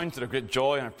It's a great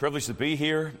joy and a privilege to be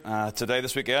here today,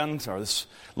 this weekend, or this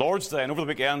Lord's Day, and over the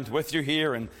weekend with you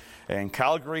here in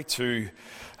Calgary to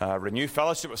renew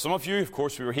fellowship with some of you. Of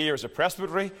course, we were here as a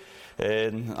presbytery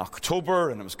in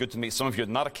October, and it was good to meet some of you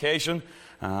on that occasion,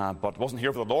 but wasn't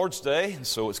here for the Lord's Day,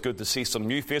 so it's good to see some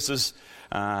new faces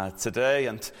today,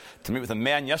 and to meet with the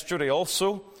men yesterday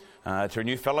also. To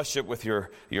renew fellowship with your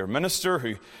minister,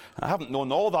 who I haven't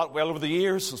known all that well over the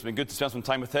years. So it's been good to spend some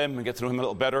time with him and get to know him a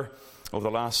little better over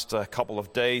the last couple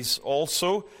of days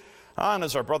also. And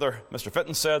as our brother Mr.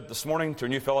 Fitton said this morning, to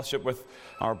renew fellowship with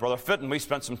our brother Fitton. We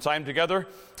spent some time together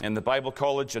in the Bible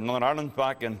College in Northern Ireland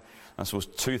back in, I suppose,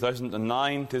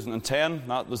 2009, 2010.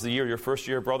 That was the year, your first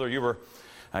year, brother. You were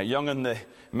young in the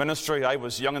ministry. I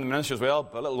was young in the ministry as well,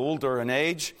 but a little older in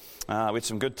age. We had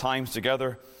some good times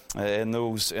together in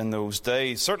those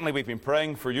days. Certainly we've been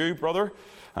praying for you, brother,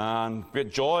 and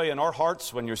great joy in our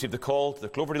hearts when you received the call to the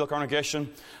Cloverdale congregation.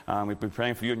 We've been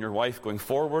praying for you and your wife going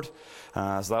forward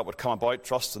as that would come about,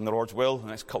 trust in the Lord's will in the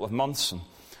next couple of months. And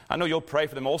I know you'll pray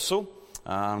for them also,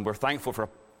 and we're thankful for a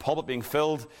pulpit being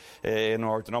filled in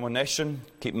our denomination.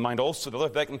 Keep in mind also the other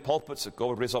vacant pulpits that God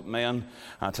would raise up men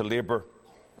to labour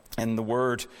in the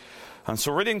Word. And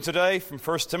so reading today from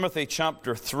 1 Timothy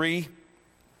chapter 3,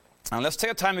 and let's take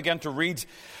a time again to read,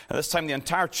 this time the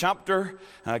entire chapter.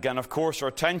 Again, of course, our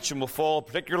attention will fall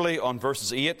particularly on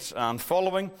verses 8 and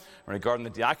following regarding the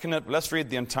diaconate. But let's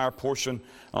read the entire portion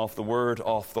of the word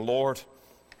of the Lord.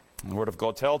 And the word of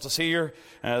God tells us here,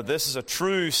 this is a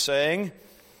true saying,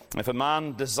 if a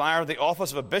man desire the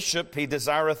office of a bishop, he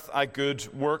desireth a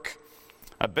good work.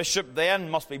 A bishop then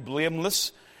must be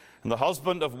blameless, and the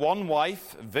husband of one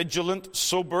wife, vigilant,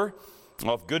 sober,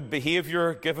 of good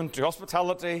behaviour, given to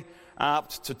hospitality,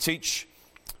 apt to teach,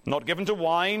 not given to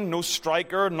wine, no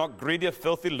striker, not greedy of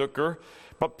filthy lucre,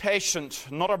 but patient,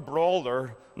 not a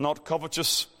brawler, not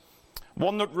covetous,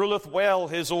 one that ruleth well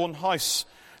his own house,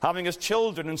 having his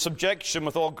children in subjection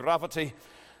with all gravity.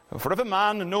 For if a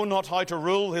man know not how to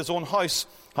rule his own house,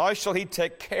 how shall he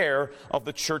take care of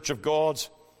the church of God?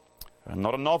 And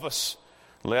not a novice,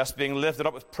 lest being lifted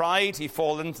up with pride he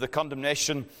fall into the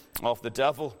condemnation of the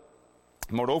devil.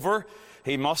 Moreover,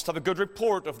 he must have a good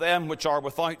report of them which are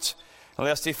without,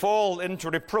 lest he fall into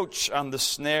reproach and the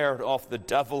snare of the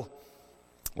devil.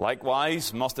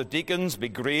 Likewise must the deacons be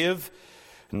grave,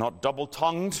 not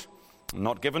double-tongued,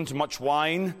 not given to much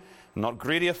wine, not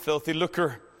greedy of filthy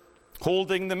lucre,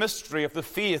 holding the mystery of the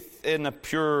faith in a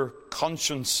pure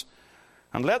conscience.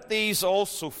 And let these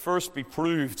also first be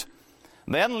proved.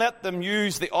 Then let them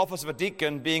use the office of a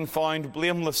deacon, being found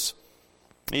blameless.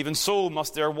 Even so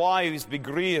must their wives be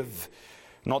grave,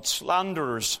 not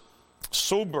slanderers,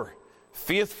 sober,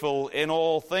 faithful in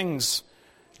all things.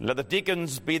 Let the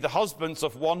deacons be the husbands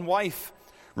of one wife,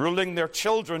 ruling their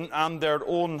children and their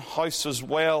own houses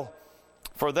well.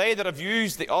 For they that have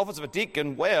used the office of a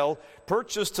deacon well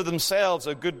purchase to themselves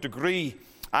a good degree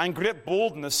and great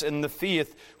boldness in the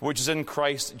faith which is in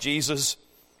Christ Jesus.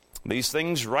 These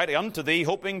things write I unto thee,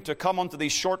 hoping to come unto thee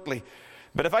shortly.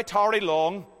 But if I tarry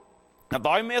long, that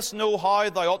thou mayest know how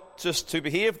thou oughtest to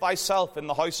behave thyself in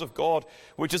the house of God,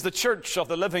 which is the church of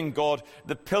the living God,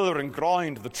 the pillar and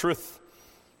ground of the truth.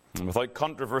 And without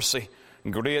controversy,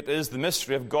 great is the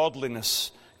mystery of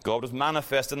godliness. God was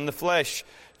manifest in the flesh,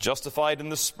 justified in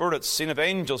the Spirit, seen of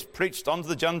angels, preached unto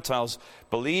the Gentiles,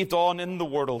 believed on in the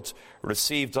world,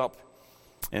 received up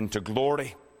into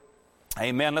glory.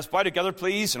 Amen. Let's bow together,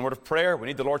 please, in a word of prayer. We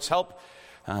need the Lord's help.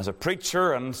 As a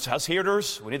preacher and as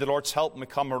hearers, we need the Lord's help when we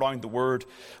come around the Word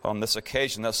on this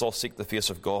occasion. Let's all seek the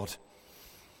face of God.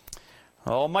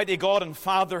 Almighty God and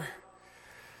Father,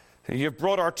 you've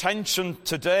brought our attention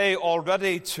today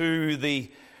already to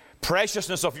the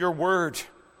preciousness of your Word.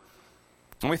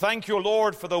 And we thank you,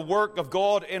 Lord, for the work of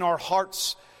God in our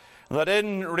hearts, that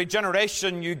in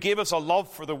regeneration you gave us a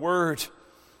love for the Word.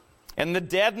 In the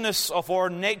deadness of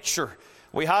our nature,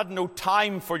 we had no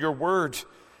time for your Word.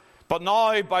 But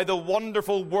now, by the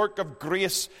wonderful work of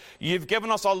grace, you've given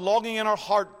us a longing in our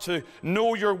heart to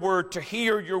know your word, to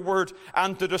hear your word,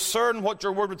 and to discern what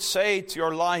your word would say to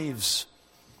our lives.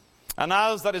 And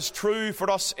as that is true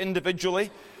for us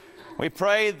individually, we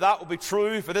pray that will be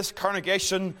true for this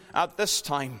congregation at this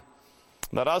time.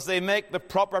 That as they make the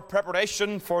proper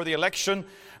preparation for the election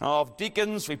of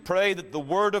deacons, we pray that the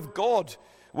word of God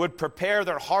would prepare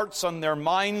their hearts and their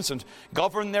minds and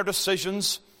govern their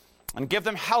decisions, and give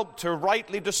them help to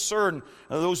rightly discern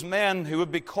those men who would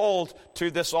be called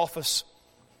to this office.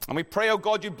 And we pray, O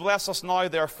God, you bless us now,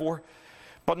 therefore.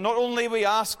 But not only we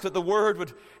ask that the word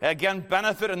would again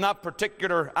benefit in that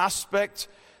particular aspect,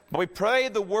 but we pray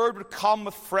the word would come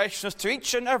with freshness to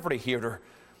each and every hearer,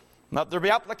 and that there be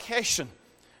application,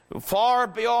 far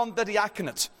beyond the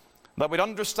diaconate, that we'd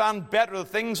understand better the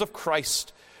things of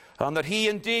Christ, and that he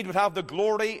indeed would have the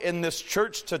glory in this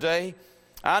church today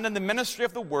and in the ministry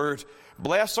of the word.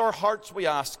 Bless our hearts, we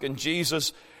ask, in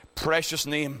Jesus' precious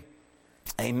name.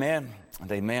 Amen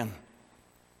and amen.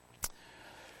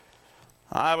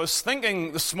 I was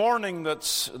thinking this morning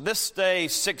that this day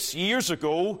 6 years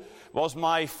ago was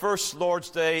my first Lord's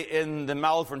Day in the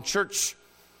Malvern Church.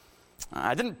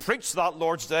 I didn't preach that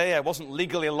Lord's Day. I wasn't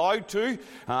legally allowed to.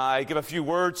 I gave a few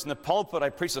words in the pulpit. I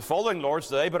preached the following Lord's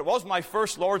Day, but it was my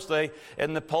first Lord's Day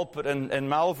in the pulpit in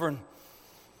Malvern.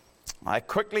 I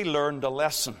quickly learned a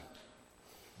lesson.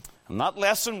 And that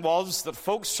lesson was that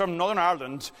folks from Northern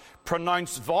Ireland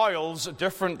pronounce vowels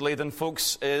differently than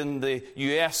folks in the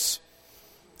US.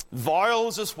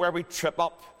 Vowels is where we trip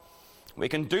up. We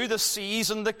can do the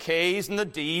C's and the K's and the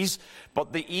D's,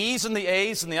 but the E's and the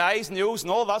A's and the I's and the O's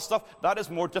and all that stuff, that is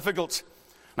more difficult.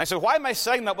 And I said, why am I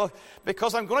saying that? Well,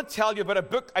 because I'm going to tell you about a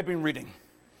book I've been reading.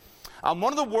 And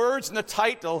one of the words in the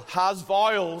title has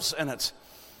vowels in it.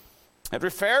 It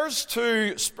refers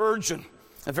to Spurgeon,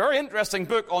 a very interesting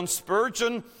book on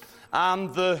Spurgeon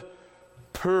and the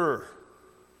poor,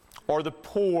 or the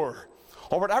poor,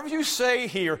 or whatever you say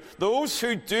here, those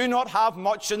who do not have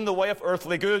much in the way of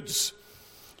earthly goods.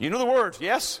 You know the word,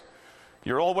 yes?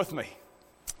 You're all with me.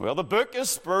 Well, the book is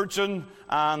Spurgeon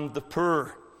and the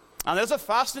poor. And there's a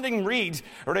fascinating read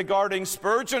regarding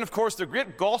Spurgeon, of course, the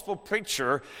great gospel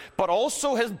preacher, but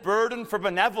also his burden for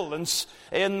benevolence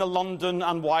in the London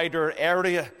and wider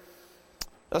area.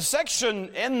 A section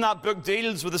in that book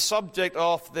deals with the subject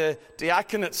of the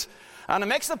diaconate. And it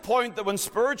makes the point that when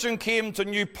Spurgeon came to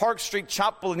New Park Street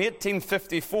Chapel in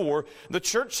 1854, the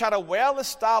church had a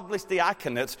well-established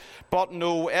diaconate, but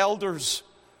no elders.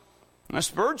 Now,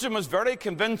 Spurgeon was very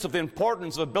convinced of the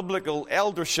importance of biblical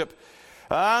eldership,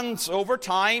 and over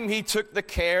time he took the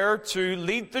care to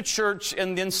lead the church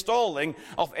in the installing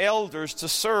of elders to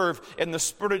serve in the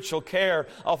spiritual care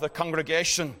of the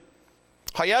congregation.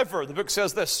 However, the book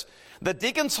says this, the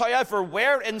deacons, however,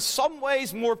 were in some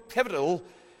ways more pivotal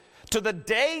to the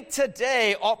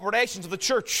day-to-day operations of the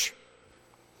church.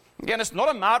 Again, it's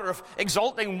not a matter of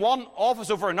exalting one office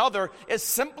over another. It's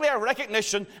simply a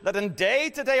recognition that in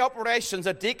day-to-day operations,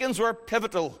 the deacons were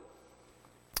pivotal.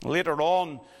 Later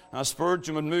on,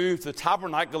 Spurgeon would move to the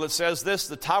tabernacle. It says this,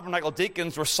 the tabernacle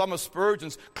deacons were some of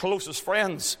Spurgeon's closest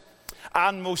friends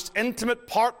and most intimate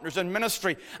partners in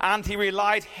ministry, and he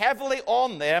relied heavily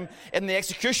on them in the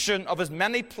execution of his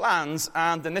many plans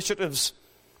and initiatives.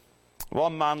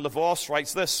 One man, LaVos,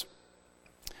 writes this.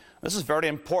 This is very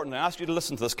important. I ask you to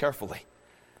listen to this carefully.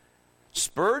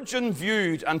 Spurgeon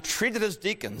viewed and treated his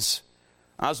deacons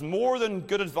as more than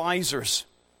good advisors.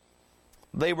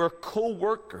 They were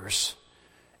co-workers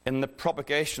in the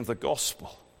propagation of the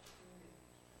gospel.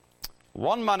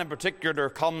 One man in particular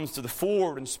comes to the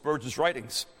fore in Spurgeon's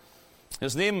writings.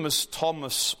 His name was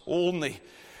Thomas Olney.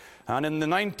 And in the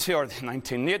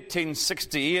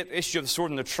 1868 issue of the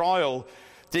Sword in the Trial,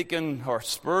 Deacon or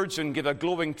Spurgeon gave a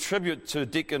glowing tribute to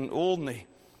Deacon Olney.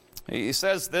 He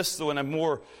says this, though, in a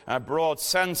more broad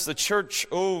sense. The church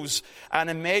owes an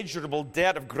immeasurable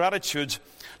debt of gratitude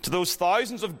to those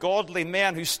thousands of godly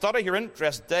men who study her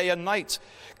interest day and night,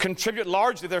 contribute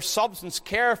largely their substance,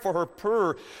 care for her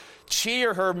poor,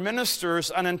 cheer her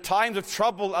ministers, and in times of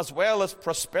trouble as well as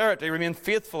prosperity remain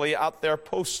faithfully at their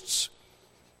posts.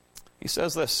 He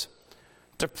says this,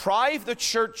 deprive the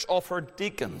church of her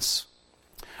deacons,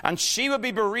 and she would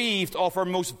be bereaved of her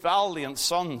most valiant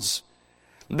sons.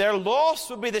 Their loss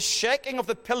would be the shaking of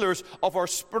the pillars of our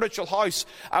spiritual house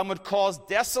and would cause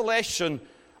desolation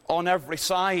on every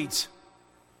side.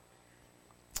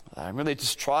 I'm really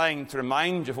just trying to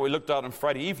remind you of what we looked at on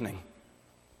Friday evening,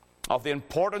 of the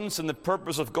importance and the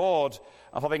purpose of God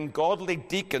of having godly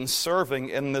deacons serving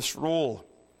in this role.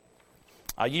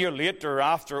 A year later,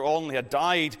 after Olney had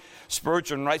died,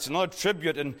 Spurgeon writes another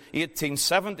tribute in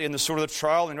 1870 in the Sword of the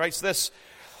Trial, and he writes this,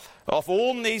 of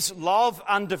Olney's love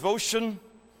and devotion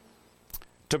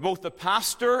to both the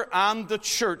pastor and the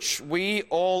church, we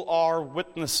all are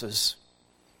witnesses.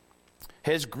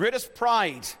 His greatest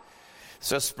pride,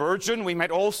 says Spurgeon, we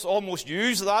might also almost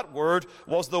use that word,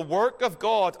 was the work of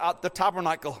God at the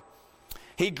tabernacle.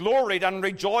 He gloried and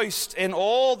rejoiced in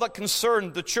all that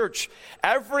concerned the church.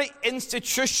 Every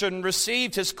institution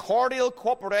received his cordial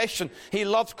cooperation. He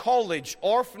loved college,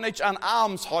 orphanage, and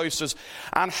almshouses,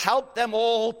 and helped them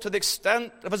all to the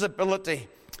extent of his ability.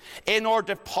 In our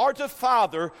departed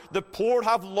Father, the poor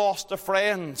have lost a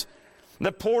friend.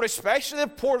 The poor, especially the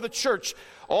poor of the church,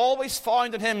 always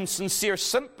found in him sincere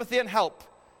sympathy and help.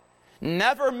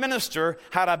 Never minister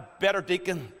had a better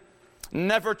deacon.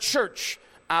 Never church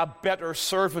a better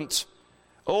servant.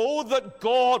 Oh, that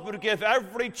God would give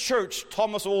every church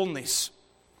Thomas Olneys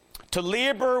to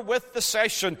labor with the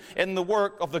session in the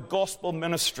work of the gospel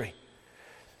ministry.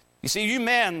 You see, you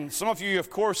men, some of you, of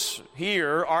course,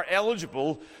 here are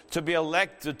eligible to be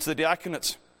elected to the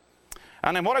diaconate.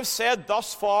 And in what I've said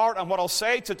thus far and what I'll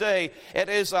say today, it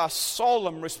is a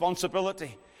solemn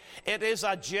responsibility. It is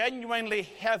a genuinely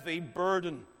heavy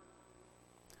burden.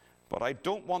 But I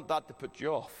don't want that to put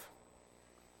you off.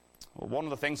 Well, one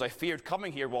of the things I feared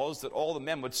coming here was that all the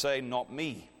men would say, not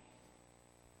me.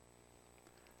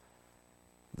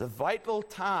 The vital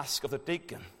task of the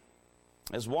deacon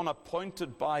is one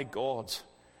appointed by God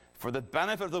for the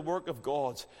benefit of the work of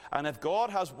God. And if God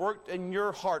has worked in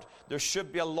your heart, there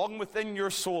should be a longing within your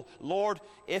soul, Lord,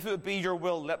 if it would be your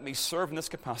will, let me serve in this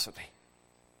capacity.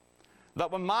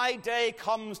 That when my day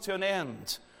comes to an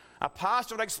end, a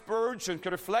pastor like Spurgeon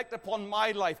could reflect upon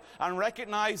my life and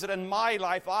recognize that in my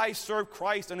life I served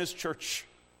Christ and His church.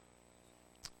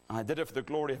 And I did it for the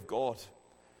glory of God.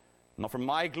 Not for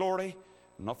my glory,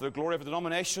 not for the glory of the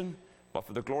denomination, but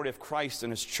for the glory of Christ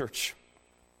and His church.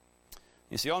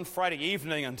 You see, on Friday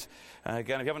evening, and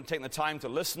again, if you haven't taken the time to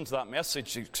listen to that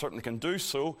message, you certainly can do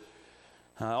so.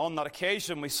 On that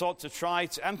occasion, we sought to try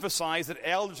to emphasize that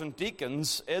elders and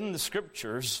deacons in the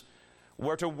Scriptures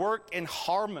were to work in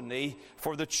harmony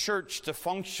for the church to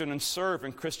function and serve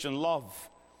in Christian love.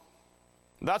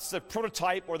 That's the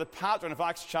prototype or the pattern of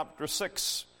Acts chapter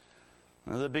 6.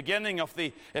 The beginning of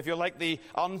the, if you like, the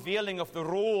unveiling of the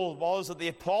role was that the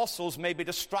apostles may be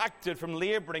distracted from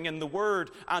laboring in the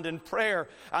word and in prayer.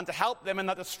 And to help them in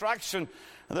that distraction,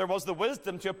 there was the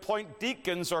wisdom to appoint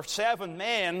deacons or 7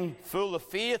 men full of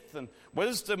faith and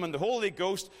wisdom and the Holy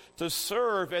Ghost to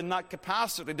serve in that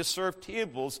capacity, to serve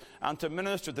tables and to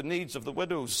minister the needs of the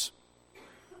widows.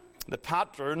 The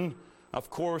pattern, of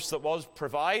course, that was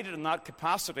provided in that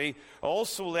capacity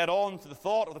also led on to the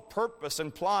thought of the purpose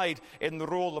implied in the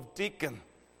role of deacon.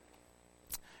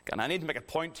 And I need to make a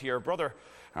point here.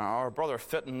 Our brother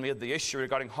Fitton made the issue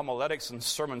regarding homiletics and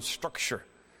sermon structure.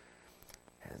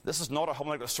 This is not a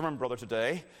homiletic sermon, brother,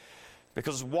 today,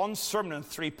 because it's one sermon in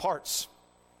 3 parts.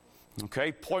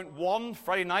 Okay, point 1,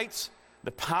 Friday night,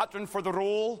 the pattern for the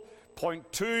role. Point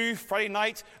 2, Friday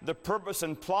night, the purpose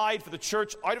implied for the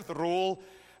church out of the role.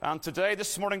 And today,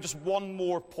 this morning, just one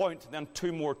more point, then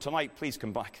 2 more tonight. Please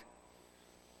come back.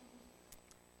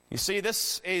 You see,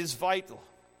 this is vital.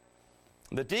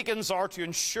 The deacons are to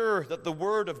ensure that the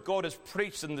word of God is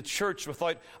preached in the church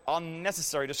without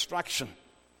unnecessary distraction,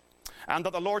 and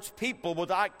that the Lord's people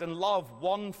would act in love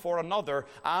one for another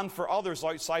and for others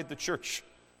outside the church.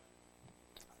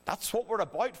 That's what we're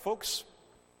about, folks.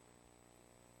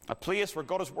 A place where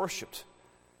God is worshipped,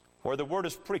 where the word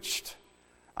is preached,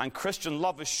 and Christian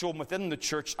love is shown within the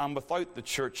church and without the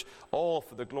church, all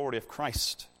for the glory of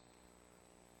Christ.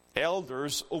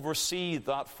 Elders oversee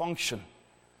that function,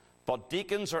 but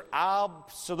deacons are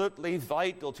absolutely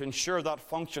vital to ensure that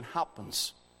function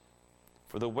happens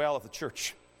for the well of the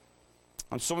church.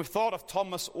 And so we've thought of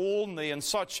Thomas Olney and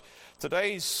such.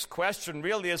 Today's question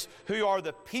really is, who are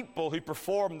the people who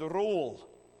perform the role?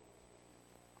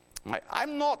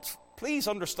 I'm not, please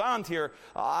understand here,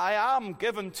 I am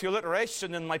given to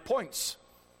alliteration in my points.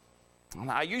 And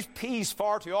I use P's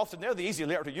far too often. They're the easy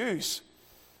letter to use.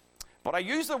 But I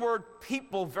use the word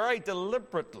people very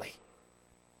deliberately,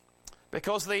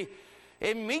 because the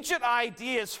immediate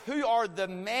idea is, who are the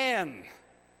men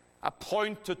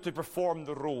appointed to perform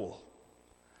the role?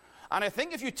 And I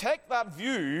think if you take that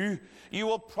view, you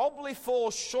will probably fall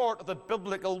short of the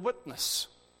biblical witness.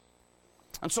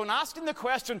 And so in asking the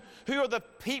question, who are the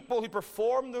people who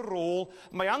perform the role,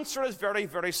 my answer is very,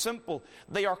 very simple.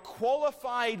 They are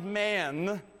qualified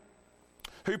men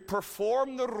who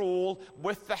perform the role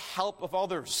with the help of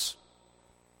others.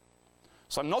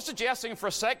 So I'm not suggesting for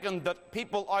a second that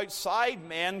people outside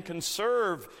men can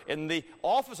serve in the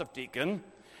office of deacon,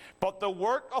 but the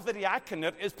work of the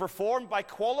diaconate is performed by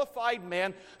qualified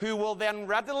men who will then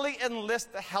readily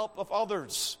enlist the help of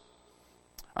others.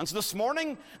 And so this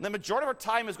morning, the majority of our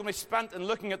time is going to be spent in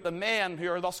looking at the men who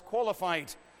are thus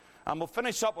qualified. And we'll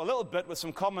finish up a little bit with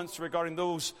some comments regarding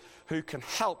those who can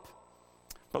help.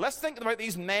 But let's think about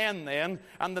these men then,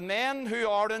 and the men who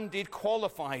are indeed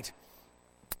qualified.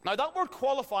 Now, that word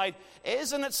qualified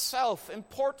is in itself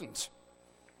important.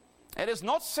 It is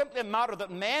not simply a matter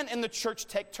that men in the church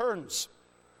take turns.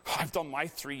 I've done my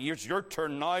 3 years, your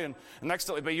turn now, and next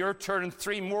it'll be your turn in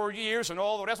 3 more years, and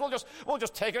all the rest. We'll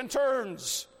just take it in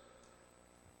turns.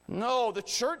 No, the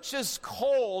church is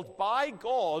called by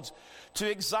God to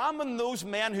examine those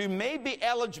men who may be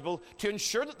eligible to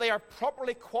ensure that they are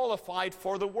properly qualified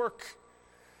for the work.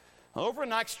 Over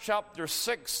in Acts chapter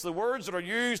 6, the words that are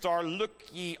used are "look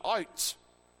ye out."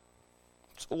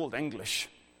 It's Old English,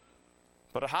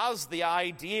 but it has the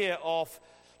idea of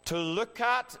to look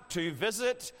at, to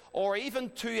visit, or even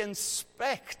to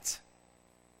inspect.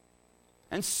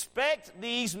 Inspect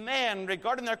these men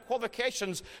regarding their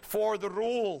qualifications for the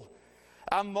role.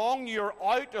 Among you or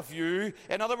out of you.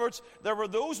 In other words, there were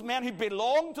those men who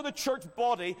belonged to the church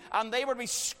body, and they were to be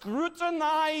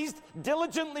scrutinized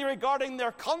diligently regarding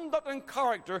their conduct and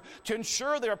character to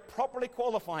ensure they are properly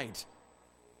qualified.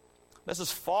 This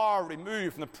is far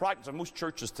removed from the practice of most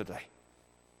churches today,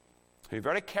 who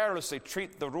very carelessly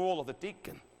treat the role of the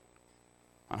deacon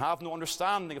and have no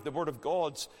understanding of the Word of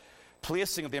God's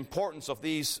placing of the importance of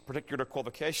these particular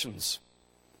qualifications.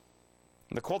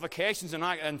 And the qualifications in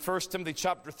 1 Timothy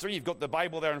chapter 3, you've got the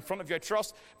Bible there in front of you, I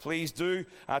trust. Please do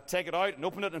take it out and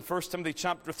open it in 1 Timothy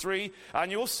chapter 3.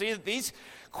 And you'll see that these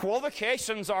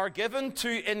qualifications are given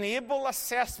to enable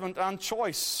assessment and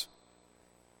choice.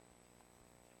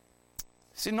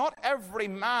 See, not every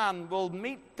man will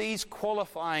meet these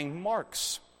qualifying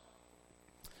marks.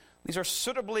 These are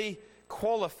suitably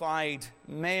qualified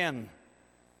men.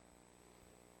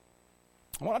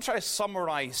 I want to try to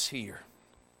summarize here.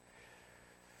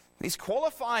 These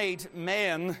qualified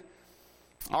men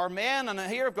are men, and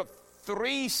here I've got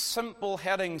three simple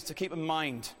headings to keep in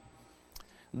mind.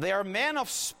 They are men of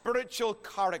spiritual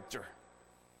character,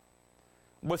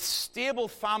 with stable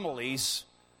families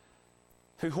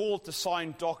who hold to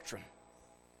sound doctrine.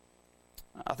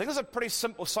 I think that's a pretty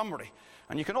simple summary,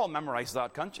 and you can all memorize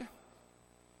that, can't you?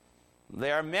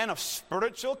 They are men of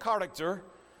spiritual character,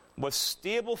 with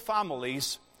stable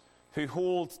families who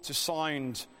hold to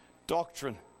sound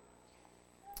doctrine.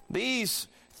 These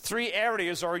three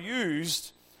areas are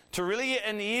used to really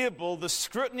enable the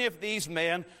scrutiny of these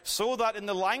men so that in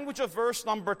the language of verse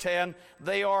number 10,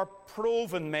 they are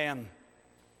proven men.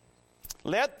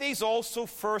 Let these also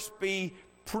first be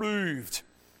proved.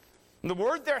 And the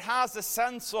word there has a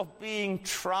sense of being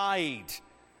tried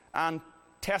and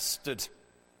tested.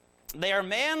 They are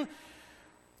men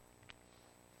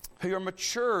who are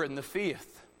mature in the faith.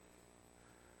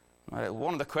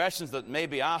 One of the questions that may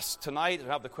be asked tonight,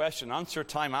 we'll have the question and answer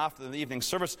time after the evening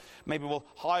service, maybe, well,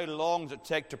 how long does it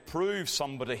take to prove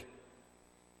somebody?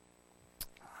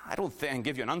 I don't think I can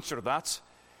give you an answer to that.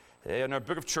 In our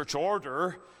book of church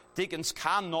order, deacons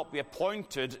cannot be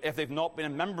appointed if they've not been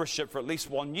in membership for at least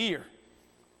 1 year.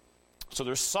 So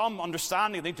there's some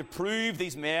understanding they need to prove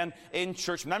these men in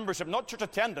church membership, not church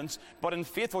attendance, but in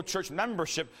faithful church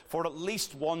membership for at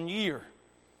least 1 year.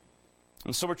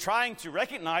 And so we're trying to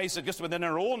recognize that just within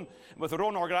our own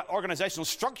organizational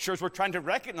structures, we're trying to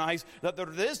recognize that there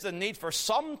is the need for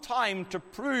some time to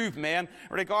prove men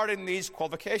regarding these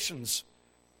qualifications.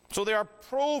 So they are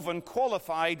proven,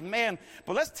 qualified men.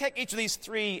 But let's take each of these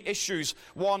three issues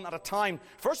one at a time.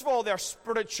 First of all, their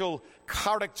spiritual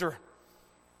character.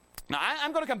 Now,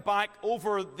 I'm going to come back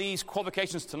over these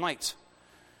qualifications tonight,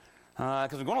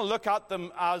 because we're going to look at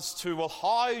them as to, well,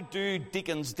 how do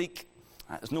deacons deek?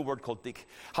 There's no word called deek.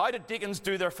 How do deacons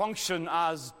do their function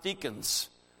as deacons?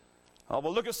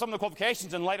 We'll look at some of the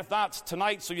qualifications in light of that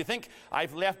tonight. So you think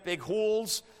I've left big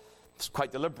holes? It's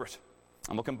quite deliberate.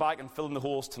 And we'll come back and fill in the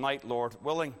holes tonight, Lord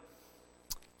willing.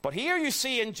 But here you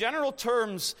see, in general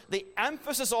terms, the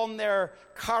emphasis on their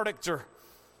character.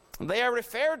 They are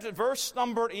referred to verse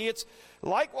number 8.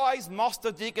 Likewise must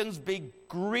the deacons be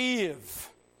grave.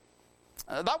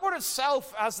 That word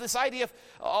itself has this idea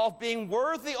of being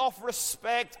worthy of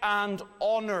respect and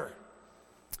honor.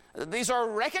 These are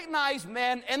recognized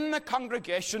men in the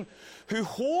congregation who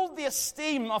hold the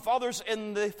esteem of others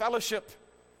in the fellowship.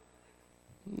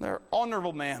 They're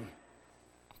honorable men,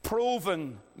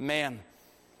 proven men.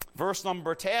 Verse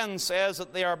number 10 says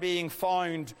that they are being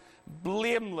found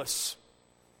blameless.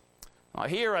 Now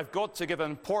here I've got to give an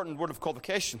important word of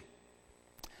qualification.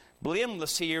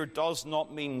 Blameless here does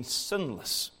not mean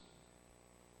sinless.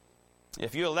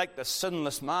 If you elect a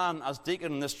sinless man as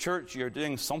deacon in this church, you're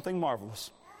doing something marvelous.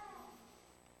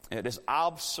 It is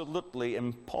absolutely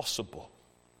impossible.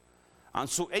 And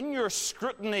so in your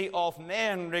scrutiny of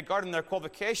men regarding their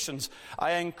qualifications,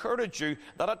 I encourage you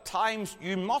that at times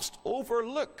you must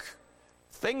overlook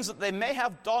things that they may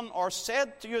have done or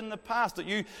said to you in the past that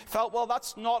you felt, well,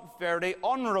 that's not very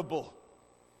honorable.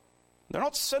 They're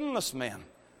not sinless men.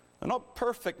 They're not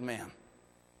perfect men.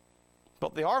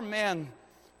 But they are men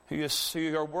who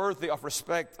are worthy of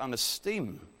respect and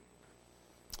esteem.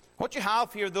 What you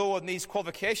have here, though, in these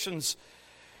qualifications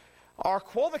are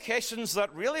qualifications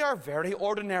that really are very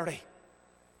ordinary.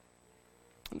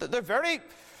 They're very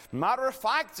matter of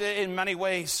fact in many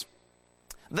ways.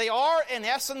 They are, in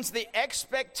essence, the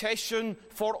expectation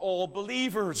for all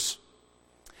believers.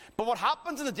 But what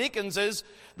happens in the deacons is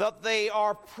that they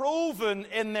are proven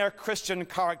in their Christian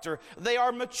character. They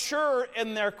are mature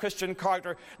in their Christian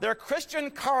character. Their Christian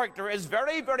character is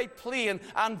very, very plain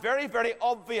and very, very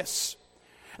obvious.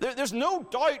 There's no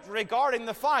doubt regarding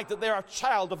the fact that they are a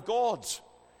child of God,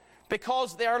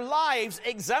 because their lives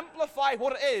exemplify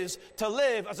what it is to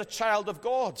live as a child of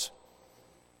God.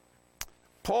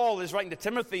 Paul is writing to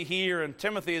Timothy here, and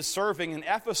Timothy is serving in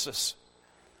Ephesus.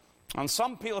 And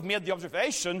some people have made the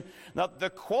observation that the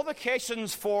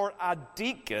qualifications for a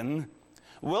deacon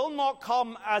will not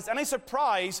come as any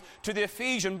surprise to the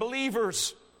Ephesian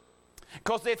believers,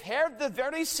 because they've heard the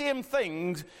very same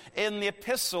things in the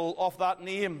epistle of that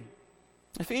name,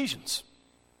 Ephesians.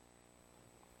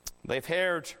 They've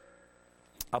heard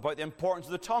about the importance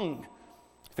of the tongue,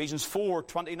 Ephesians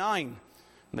 4:29.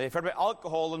 They've heard about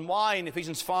alcohol and wine,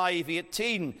 Ephesians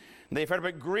 5:18. They've heard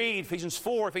about greed, Ephesians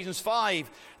 4, Ephesians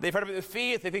 5. They've heard about the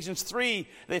faith, Ephesians 3.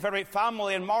 They've heard about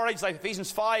family and marriage, like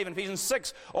Ephesians 5 and Ephesians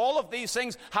 6. All of these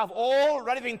things have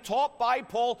already been taught by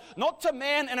Paul, not to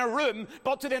men in a room,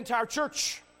 but to the entire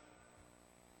church.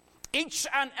 Each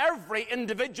and every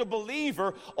individual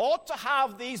believer ought to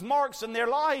have these marks in their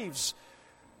lives.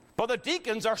 But the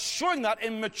deacons are showing that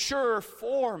in mature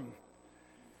form.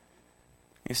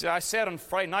 You see, I said on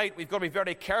Friday night, we've got to be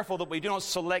very careful that we do not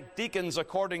select deacons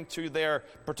according to their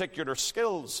particular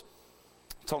skills.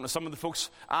 I'm talking to some of the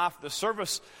folks after the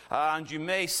service, and you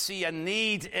may see a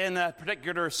need in a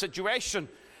particular situation,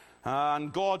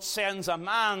 and God sends a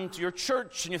man to your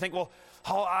church, and you think, well,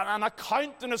 an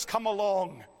accountant has come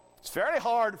along. It's very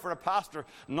hard for a pastor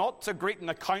not to greet an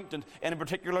accountant in a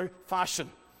particular fashion.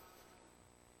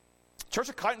 Church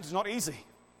accountant is not easy.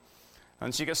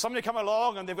 And so you get somebody come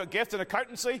along and they've got a gift in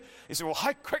accountancy. You say, well,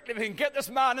 how quickly we can get this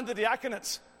man into the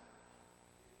diaconate?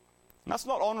 And that's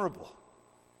not honourable.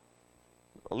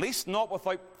 At least not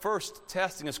without first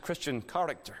testing his Christian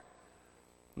character.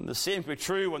 And the same can be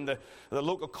true when the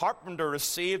local carpenter is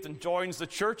saved and joins the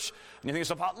church. And you think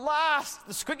to yourself, at last,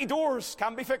 the squeaky doors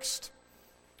can be fixed.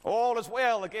 All is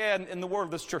well again in the world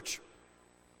of this church.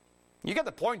 You get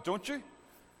the point, don't you?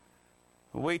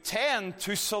 We tend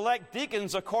to select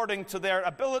deacons according to their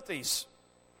abilities.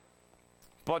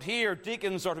 But here,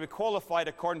 deacons are to be qualified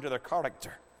according to their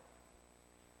character.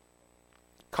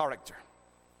 Character.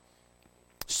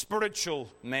 Spiritual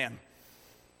men.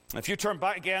 If you turn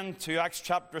back again to Acts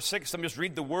chapter 6, let me just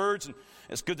read the words, and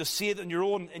it's good to see it in your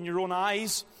own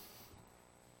eyes.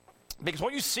 Because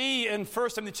what you see in 1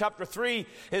 Timothy chapter 3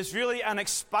 is really an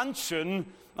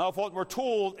expansion of what we're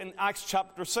told in Acts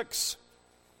chapter 6.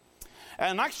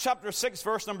 And in Acts chapter 6,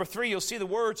 verse number 3, you'll see the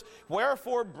words,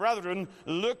 "Wherefore, brethren,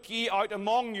 look ye out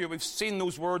among you." We've seen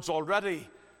those words already.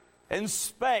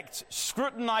 Inspect,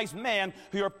 scrutinize men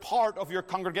who are part of your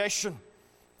congregation.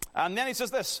 And then he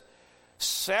says this,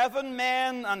 7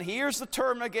 men, and here's the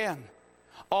term again,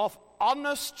 of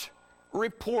honest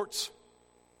report.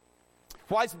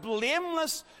 Whilst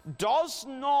blameless does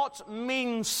not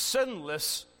mean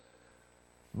sinless,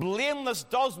 blameless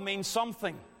does mean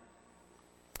something.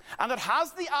 And it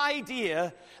has the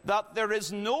idea that there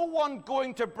is no one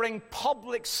going to bring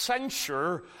public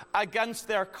censure against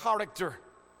their character.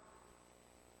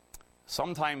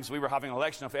 Sometimes we were having an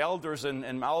election of elders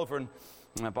in Malvern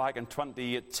back in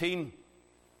 2018,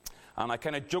 and I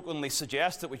kind of jokingly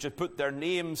suggested we should put their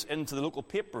names into the local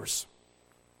papers.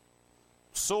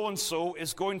 So-and-so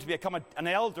is going to become an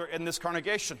elder in this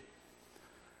congregation.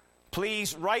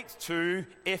 Please write to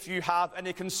if you have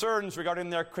any concerns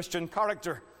regarding their Christian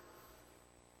character.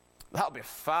 That would be a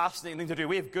fascinating thing to do.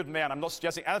 We have good men. I'm not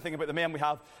suggesting anything about the men we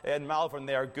have in Malvern.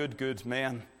 They are good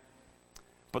men.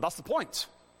 But that's the point.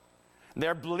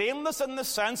 They're blameless in the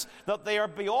sense that they are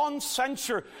beyond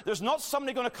censure. There's not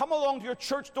somebody going to come along to your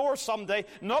church door someday,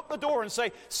 knock the door and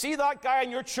say, "See that guy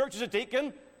in your church is a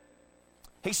deacon?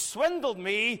 He swindled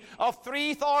me of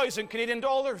 3,000 Canadian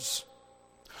dollars.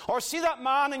 Or see that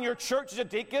man in your church is a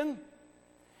deacon?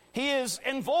 He is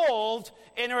involved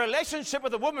in a relationship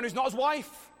with a woman who's not his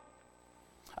wife."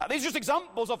 These are just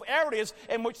examples of areas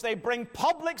in which they bring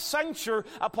public censure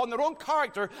upon their own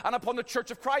character and upon the church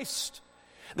of Christ.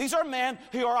 These are men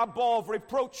who are above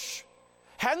reproach.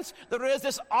 Hence, there is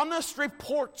this honest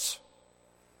report.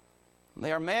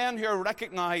 They are men who are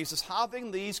recognized as having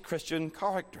these Christian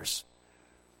characters.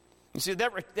 You see,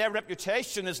 their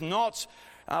reputation is not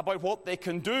about what they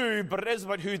can do, but it is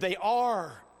about who they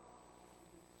are.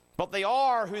 But they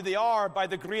are who they are by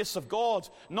the grace of God.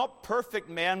 Not perfect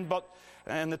men, but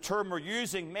in the term we're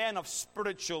using, men of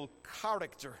spiritual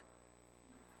character.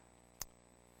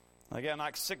 Again,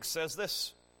 Acts 6 says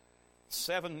this,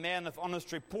 7 men of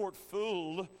honest report,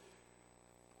 full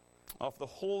of the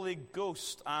Holy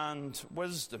Ghost and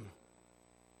wisdom.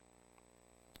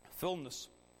 Fullness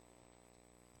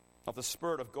of the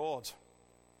Spirit of God.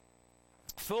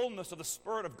 Fullness of the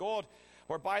Spirit of God,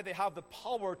 whereby they have the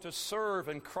power to serve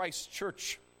in Christ's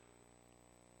church.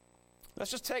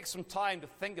 Let's just take some time to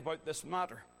think about this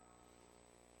matter.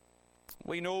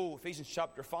 We know, Ephesians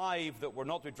chapter 5, that we're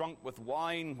not to be drunk with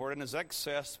wine wherein is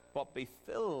excess, but be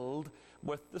filled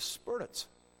with the Spirit.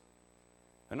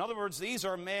 In other words, these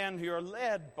are men who are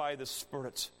led by the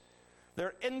Spirit.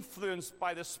 They're influenced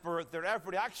by the Spirit. Their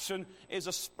every action is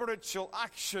a spiritual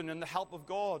action in the help of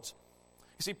God.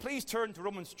 You see, please turn to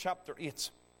Romans chapter 8.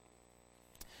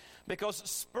 Because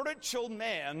spiritual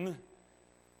men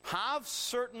have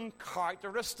certain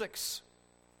characteristics.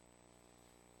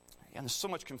 And there's so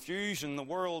much confusion in the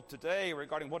world today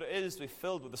regarding what it is to be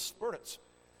filled with the Spirit.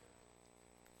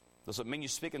 Does it mean you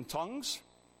speak in tongues?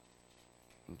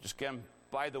 Just again,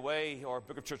 by the way, our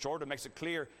Book of Church Order makes it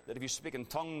clear that if you speak in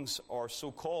tongues or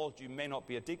so-called, you may not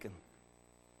be a deacon.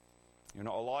 You're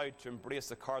not allowed to embrace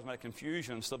the charismatic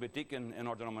confusion and still be a deacon in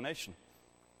our denomination.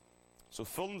 So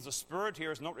fullness of Spirit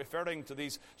here is not referring to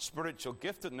these spiritual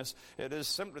giftedness. It is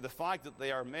simply the fact that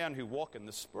they are men who walk in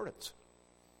the Spirit.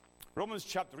 Romans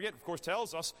chapter 8, of course,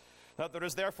 tells us that there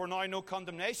is therefore now no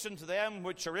condemnation to them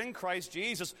which are in Christ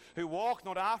Jesus, who walk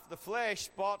not after the flesh,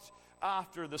 but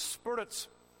after the Spirit.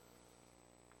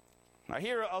 Now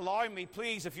here, allow me,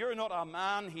 please, if you're not a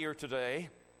man here today,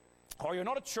 or you're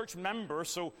not a church member,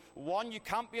 so 1, you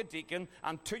can't be a deacon,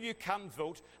 and 2, you can't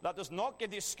vote, that does not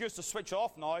give the excuse to switch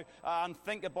off now and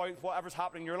think about whatever's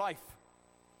happening in your life.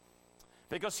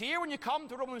 Because here, when you come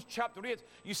to Romans chapter 8,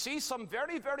 you see some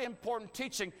very, very important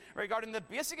teaching regarding the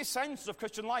basic essentials of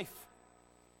Christian life.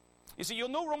 You see, you'll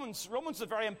know Romans is a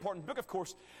very important book, of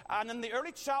course, and in the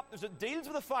early chapters it deals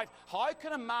with the fact, how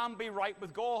can a man be right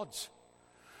with God?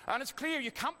 And it's clear,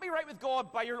 you can't be right with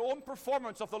God by your own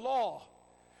performance of the law.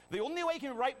 The only way you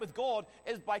can be right with God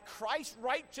is by Christ's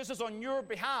righteousness on your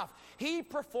behalf. He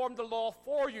performed the law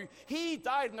for you. He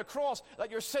died on the cross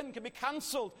that your sin can be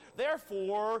cancelled.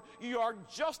 Therefore, you are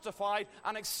justified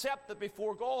and accepted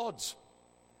before God.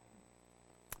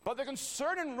 But the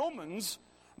concern in Romans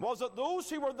was that those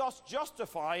who were thus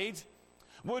justified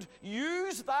would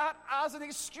use that as an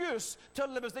excuse to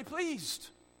live as they pleased.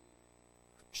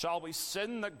 Shall we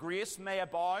sin that grace may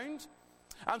abound?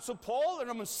 And so Paul in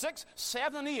Romans 6,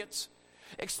 7 and 8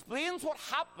 explains what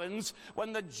happens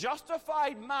when the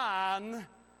justified man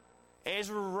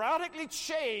is radically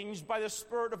changed by the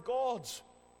Spirit of God.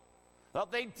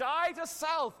 That they die to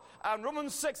self, and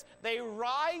Romans 6, they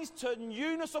rise to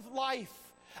newness of life,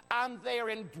 and they are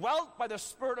indwelt by the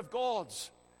Spirit of God.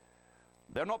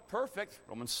 They're not perfect,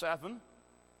 Romans 7,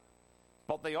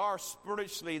 but they are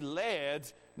spiritually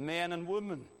led men and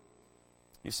women.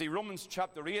 You see, Romans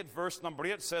chapter 8, verse number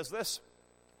 8 says this: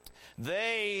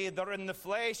 They that are in the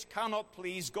flesh cannot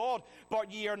please God,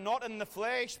 but ye are not in the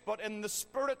flesh, but in the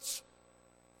Spirit.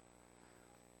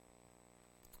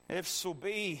 If so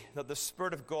be that the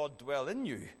Spirit of God dwell in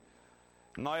you.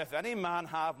 Now if any man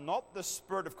have not the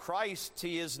Spirit of Christ,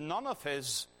 he is none of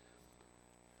his.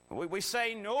 We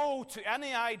say no to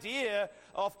any idea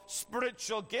of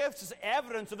spiritual gifts as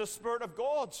evidence of the Spirit of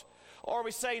God. Or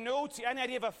we say no to any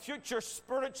idea of a future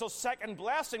spiritual second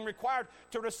blessing required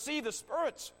to receive the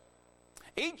Spirit.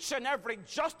 Each and every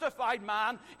justified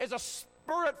man is a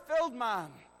Spirit-filled man.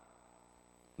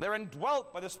 They're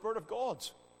indwelt by the Spirit of God.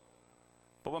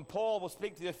 But when Paul will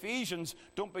speak to the Ephesians,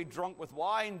 don't be drunk with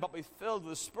wine, but be filled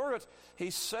with the Spirit,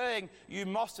 he's saying you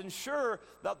must ensure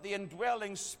that the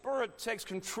indwelling Spirit takes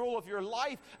control of your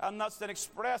life, and that's then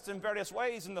expressed in various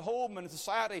ways in the home and in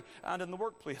society and in the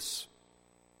workplace.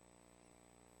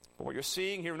 But what you're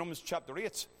seeing here in Romans chapter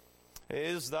 8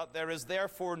 is that there is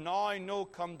therefore now no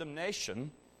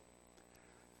condemnation.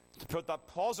 To put that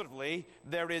positively,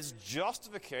 there is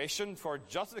justification, for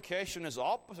justification is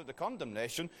opposite to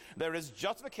condemnation. There is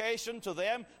justification to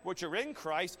them which are in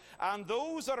Christ, and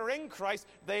those that are in Christ,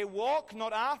 they walk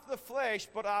not after the flesh,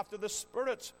 but after the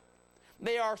Spirit.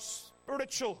 They are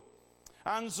spiritual.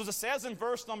 And so it says in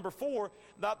verse number 4,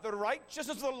 that the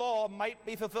righteousness of the law might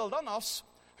be fulfilled on us,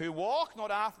 who walk not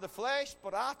after the flesh,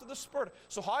 but after the Spirit.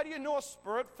 So how do you know a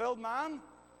Spirit-filled man?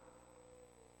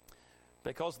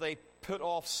 Because they put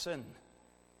off sin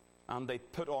and they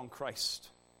put on Christ.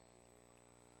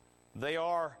 They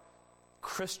are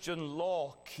Christian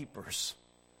law keepers.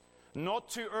 Not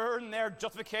to earn their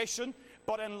justification,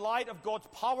 but in light of God's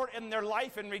power in their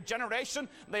life in regeneration,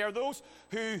 they are those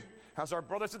who, as our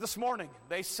brother said this morning,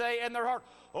 they say in their heart,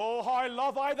 "Oh, how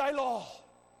love I thy law."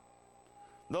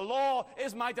 The law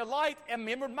is my delight in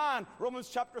the inward man, Romans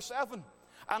chapter 7.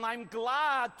 And I'm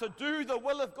glad to do the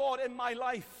will of God in my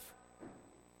life.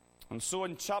 And so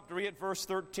in chapter 8, verse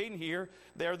 13 here,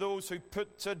 there are those who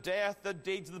put to death the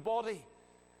deeds of the body.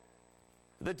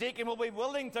 The deacon will be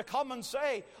willing to come and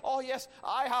say, oh yes,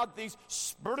 I had these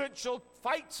spiritual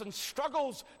fights and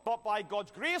struggles, but by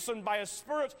God's grace and by His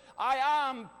Spirit, I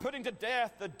am putting to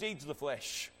death the deeds of the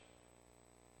flesh.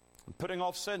 I'm putting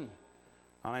off sin,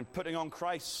 and I'm putting on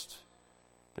Christ,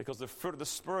 because the fruit of the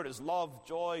Spirit is love,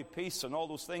 joy, peace, and all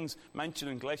those things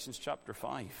mentioned in Galatians chapter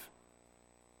 5.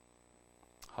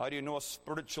 How do you know a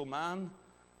spiritual man?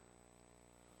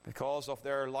 Because of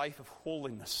their life of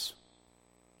holiness.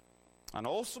 And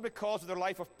also because of their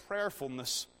life of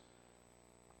prayerfulness.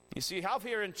 You see, you have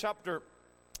here in chapter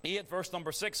 8, verse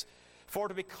number 6, for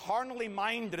to be carnally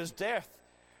minded is death,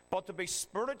 but to be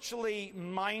spiritually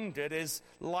minded is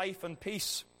life and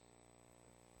peace.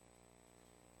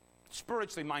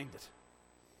 Spiritually minded.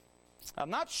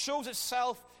 And that shows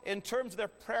itself in terms of their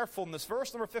prayerfulness.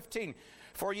 Verse number 15,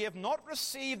 for ye have not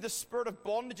received the spirit of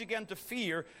bondage again to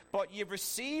fear, but ye have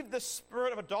received the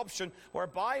spirit of adoption,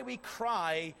 whereby we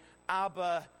cry,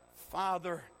 Abba,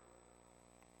 Father.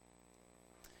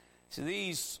 See,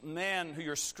 these men who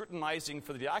you're scrutinizing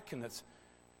for the diaconate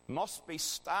must be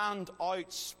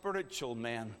stand-out spiritual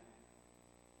men.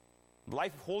 A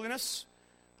life of holiness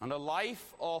and a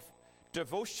life of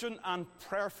devotion and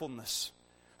prayerfulness,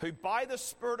 who by the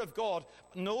Spirit of God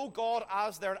know God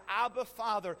as their Abba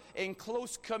Father in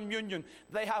close communion.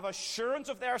 They have assurance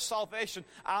of their salvation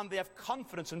and they have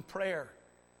confidence in prayer.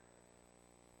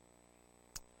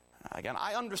 Again,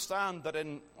 I understand that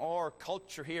in our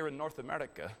culture here in North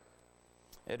America,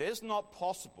 it is not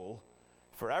possible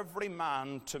for every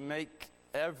man to make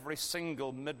every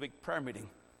single midweek prayer meeting.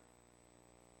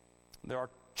 There are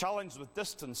challenges with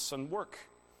distance and work.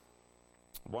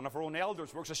 One of our own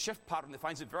elders works a shift pattern that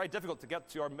finds it very difficult to get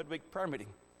to our midweek prayer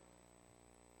meeting.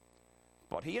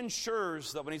 But he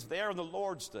ensures that when he's there on the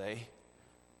Lord's Day,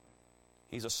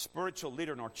 he's a spiritual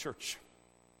leader in our church.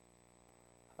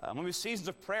 And when we have seasons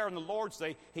of prayer on the Lord's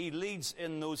Day, he leads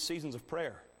in those seasons of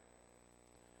prayer.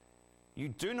 You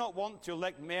do not want to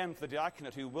elect men for the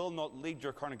diaconate who will not lead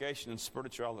your congregation in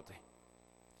spirituality.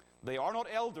 They are not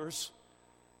elders,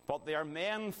 but they are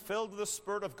men filled with the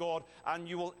Spirit of God, and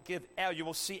you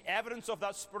will see evidence of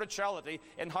that spirituality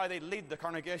in how they lead the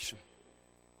congregation.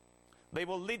 They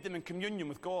will lead them in communion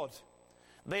with God.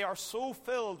 They are so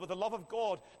filled with the love of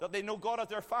God that they know God as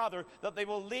their Father, that they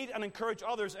will lead and encourage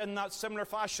others in that similar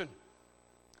fashion.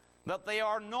 That they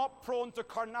are not prone to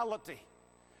carnality,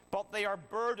 but they are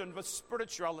burdened with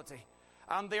spirituality.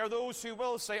 And they are those who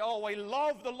will say, oh, we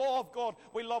love the law of God,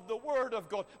 we love the Word of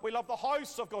God, we love the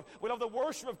house of God, we love the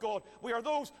worship of God. We are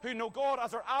those who know God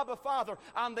as our Abba Father,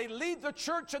 and they lead the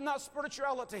church in that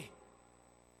spirituality.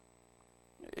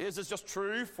 Is this just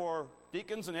true for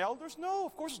deacons and elders? No,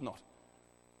 of course it's not.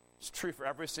 It's true for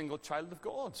every single child of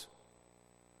God.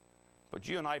 But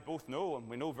you and I both know, and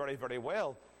we know very, very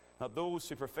well, that those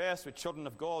who profess to be children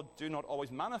of God do not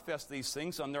always manifest these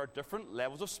things, and there are different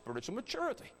levels of spiritual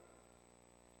maturity.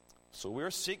 So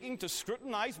we're seeking to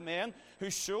scrutinize men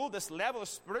who show this level of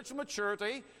spiritual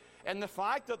maturity in the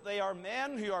fact that they are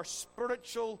men who are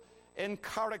spiritual in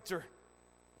character.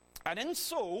 And in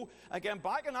so, again,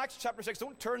 back in Acts chapter 6,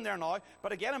 don't turn there now,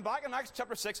 but again, back in Acts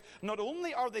chapter 6, not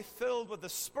only are they filled with the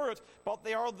Spirit, but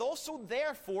they are also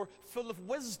therefore full of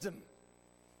wisdom.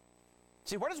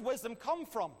 See, where does wisdom come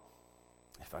from?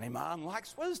 If any man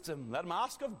lacks wisdom, let him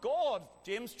ask of God,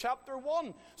 James chapter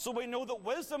 1. So we know that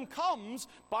wisdom comes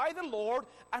by the Lord,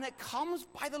 and it comes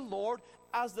by the Lord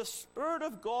as the Spirit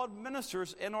of God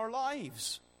ministers in our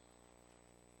lives.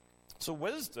 So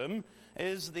wisdom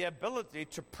is the ability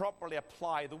to properly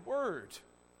apply the Word.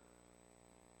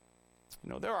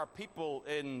 You know, there are people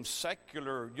in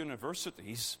secular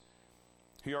universities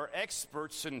who are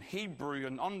experts in Hebrew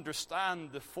and understand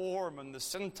the form and the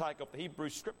syntax of the Hebrew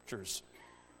Scriptures.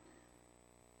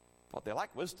 But they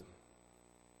lack wisdom.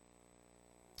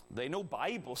 They know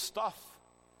Bible stuff,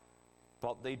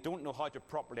 but they don't know how to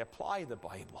properly apply the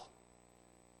Bible.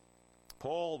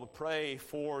 Paul would pray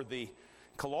for the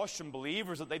Colossian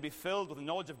believers that they be filled with the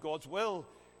knowledge of God's will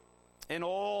in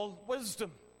all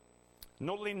wisdom.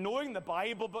 Not only knowing the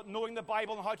Bible, but knowing the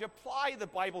Bible and how to apply the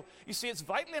Bible. You see, it's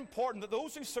vitally important that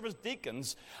those who serve as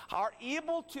deacons are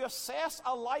able to assess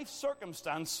a life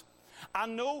circumstance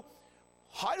and know,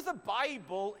 how does the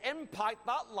Bible impact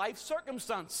that life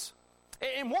circumstance?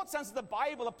 In what sense does the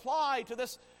Bible apply to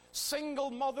this single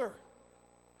mother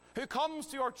who comes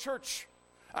to our church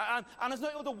and is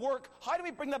not able to work? How do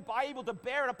we bring the Bible to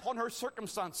bear upon her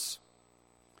circumstance?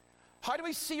 How do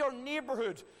we see our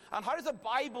neighborhood? And how does the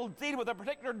Bible deal with a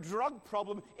particular drug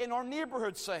problem in our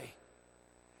neighborhood, say?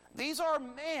 These are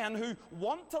men who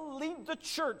want to lead the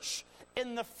church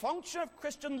in the function of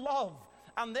Christian love,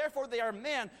 and therefore they are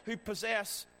men who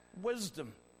possess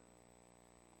wisdom.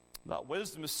 That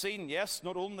wisdom is seen, yes,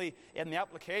 not only in the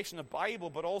application of the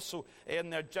Bible, but also in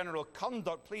their general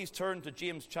conduct. Please turn to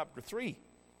James chapter 3.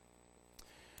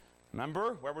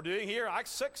 Remember what we're doing here,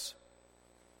 Acts 6.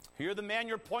 Here are the men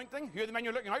you're pointing, here are the men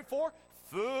you're looking out for,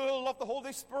 full of the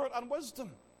Holy Spirit and wisdom.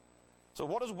 So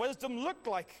what does wisdom look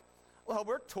like? Well,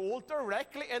 we're told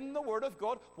directly in the Word of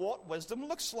God what wisdom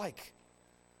looks like.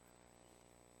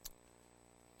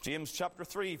 James chapter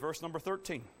 3, verse number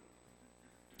 13.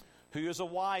 Who is a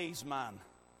wise man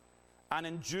and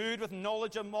endued with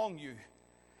knowledge among you?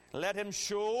 Let him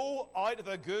show out of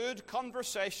a good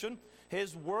conversation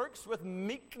his works with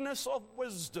meekness of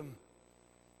wisdom.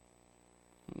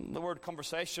 The word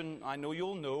conversation, I know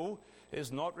you'll know,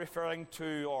 is not referring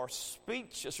to our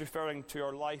speech, it's referring to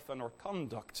our life and our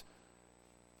conduct.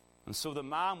 And so the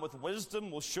man with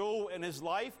wisdom will show in his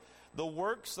life the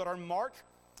works that are marked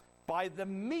by the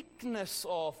meekness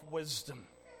of wisdom.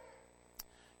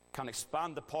 Can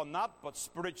expand upon that, but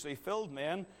spiritually filled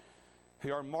men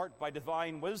who are marked by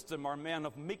divine wisdom are men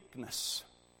of meekness,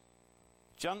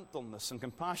 gentleness, and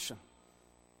compassion.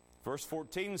 Verse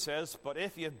 14 says, but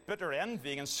if ye have bitter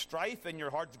envying and strife in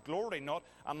your hearts, glory not,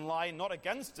 and lie not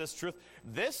against this truth.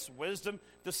 This wisdom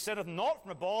descendeth not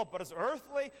from above, but is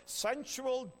earthly,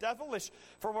 sensual, devilish.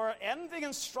 For where envying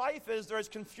and strife is, there is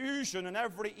confusion in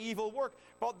every evil work.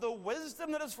 But the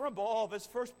wisdom that is from above is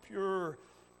first pure,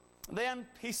 then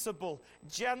peaceable,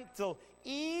 gentle,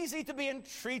 easy to be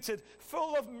entreated,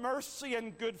 full of mercy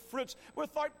and good fruits,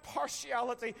 without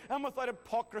partiality and without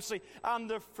hypocrisy. And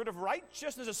the fruit of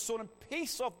righteousness is sown in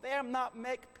peace of them that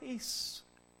make peace.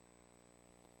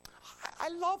 I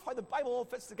love how the Bible all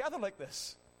fits together like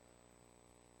this.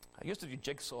 I used to do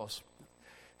jigsaws.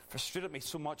 It frustrated me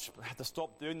so much, but I had to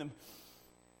stop doing them.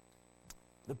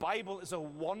 The Bible is a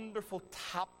wonderful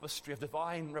tapestry of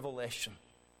divine revelation.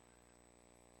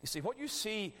 You see, what you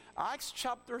see, Acts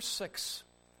chapter 6,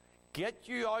 get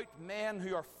you out men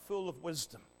who are full of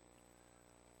wisdom.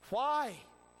 Why?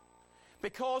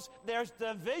 Because there's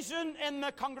division in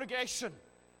the congregation.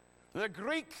 The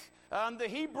Greek and the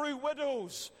Hebrew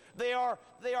widows, they are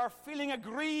feeling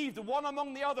aggrieved one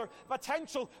among the other.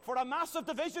 Potential for a massive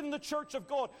division in the church of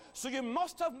God. So you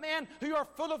must have men who are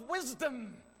full of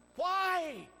wisdom.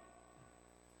 Why?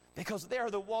 Because they are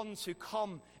the ones who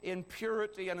come in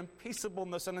purity and in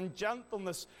peaceableness and in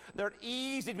gentleness. They're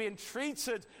easy to be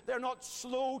entreated. They're not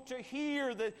slow to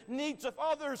hear the needs of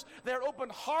others. They're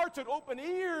open-hearted, open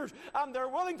ears, and they're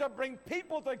willing to bring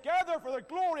people together for the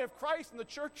glory of Christ and the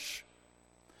church.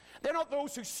 They're not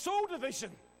those who sow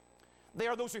division. They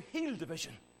are those who heal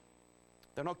division.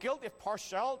 They're not guilty of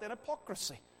partiality and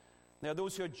hypocrisy. They are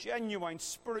those who are genuine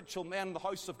spiritual men in the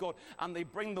house of God, and they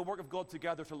bring the work of God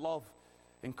together to love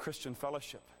in Christian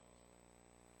fellowship.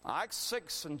 Acts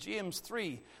 6 and James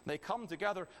 3, they come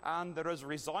together, and there is a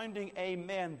resounding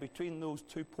amen between those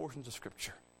two portions of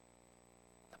Scripture.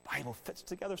 The Bible fits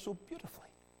together so beautifully.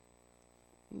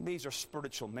 These are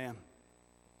spiritual men.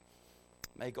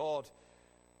 May God,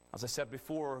 as I said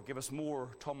before, give us more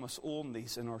Thomas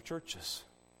Olneys in our churches.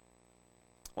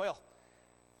 Well,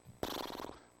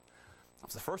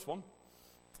 that's the first one,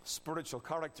 spiritual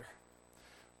character.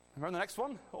 Remember the next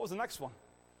one? What was the next one?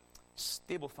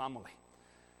 Stable family.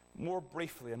 More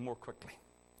briefly and more quickly.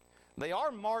 They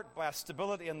are marked by a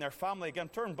stability in their family. Again,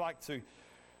 turn back to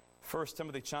 1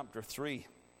 Timothy chapter 3.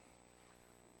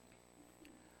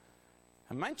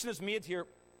 A mention is made here,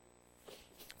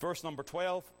 verse number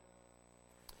 12.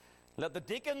 Let the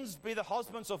deacons be the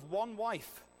husbands of one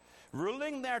wife,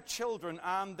 ruling their children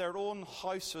and their own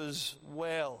houses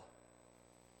well.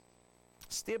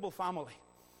 Stable family.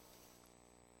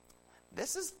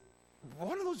 This is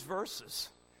one of those verses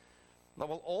that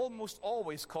will almost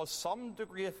always cause some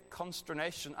degree of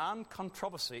consternation and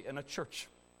controversy in a church.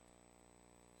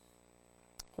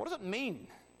 What does it mean?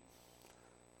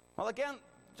 Well, again,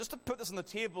 just to put this on the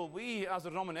table, we as a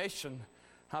denomination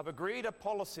have agreed a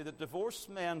policy that divorced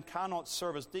men cannot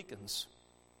serve as deacons,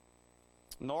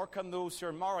 nor can those who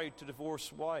are married to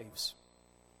divorced wives.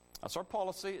 That's our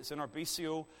policy, it's in our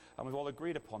BCO, and we've all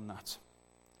agreed upon that.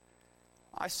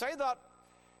 I say that,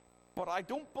 but I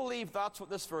don't believe that's what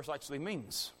this verse actually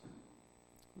means.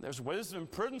 There's wisdom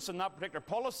and prudence in that particular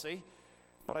policy,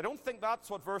 but I don't think that's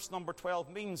what verse number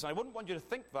 12 means. And I wouldn't want you to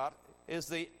think that is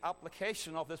the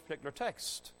application of this particular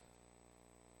text.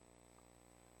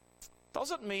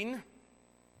 Does it mean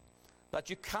that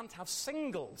you can't have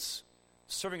singles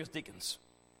serving as deacons?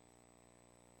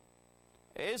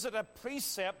 Is it a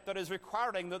precept that is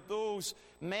requiring that those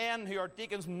men who are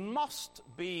deacons must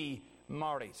be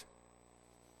married?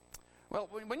 Well,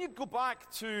 when you go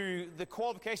back to the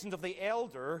qualifications of the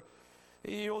elder,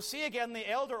 you'll see again the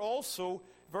elder also,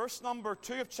 verse number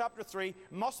 2 of chapter 3,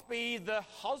 must be the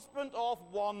husband of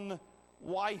one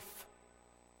wife.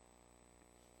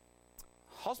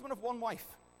 Husband of one wife.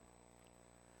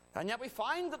 And yet we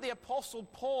find that the Apostle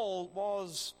Paul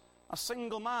was a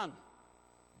single man.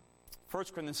 1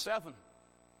 Corinthians 7.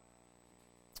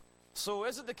 So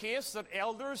is it the case that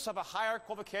elders have a higher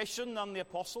qualification than the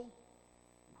apostle?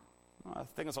 I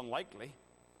think it's unlikely.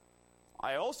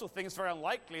 I also think it's very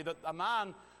unlikely that a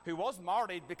man who was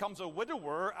married becomes a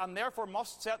widower and therefore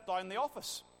must set down the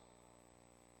office.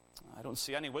 I don't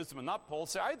see any wisdom in that, Paul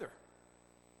says, either.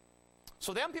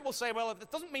 So then people say, well, if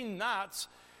it doesn't mean that,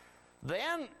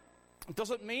 then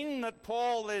does it mean that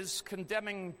Paul is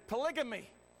condemning polygamy?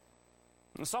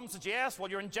 And some suggest, well,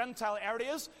 you're in Gentile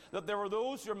areas, that there were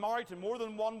those who are married to more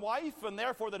than one wife, and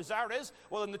therefore the desire is,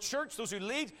 well, in the church, those who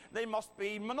lead, they must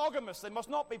be monogamous. They must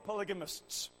not be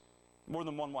polygamists, more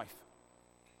than one wife.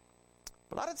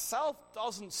 But that itself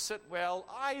doesn't sit well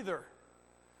either.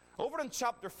 Over in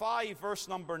chapter 5, verse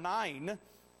number 9,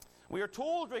 we are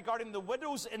told regarding the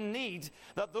widows in need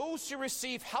that those who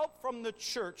receive help from the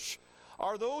church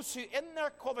are those who, in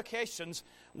their qualifications,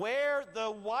 were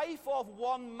the wife of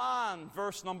one man,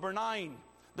 verse number 9.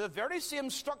 The very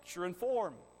same structure and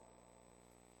form.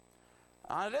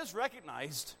 And it is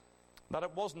recognized that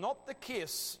it was not the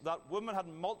case that women had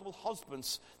multiple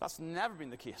husbands. That's never been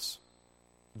the case,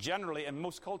 generally in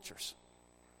most cultures.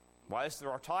 Whilst there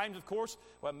are times, of course,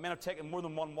 when men have taken more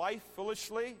than one wife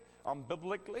foolishly,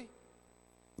 unbiblically,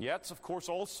 yet, of course,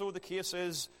 also the case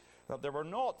is that there were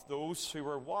not those who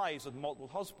were wives with multiple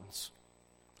husbands.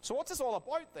 So what's this all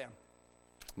about then?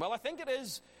 Well, I think it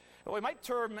is what we might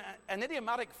term an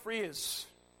idiomatic phrase.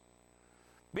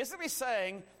 Basically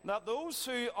saying that those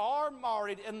who are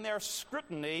married in their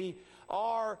scrutiny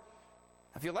are,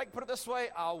 if you like to put it this way,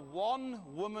 a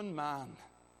one-woman man.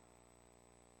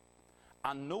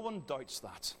 And no one doubts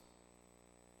that.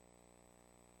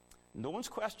 No one's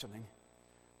questioning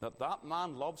that that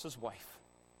man loves his wife.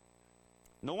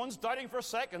 No one's doubting for a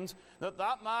second that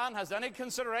that man has any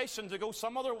consideration to go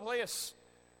some other place.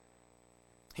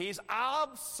 He's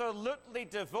absolutely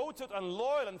devoted and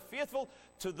loyal and faithful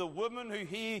to the woman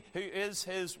who is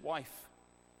his wife.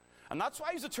 And that's why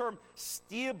I use the term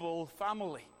stable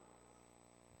family.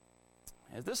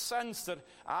 In this sense that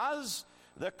as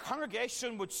the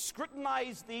congregation would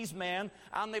scrutinize these men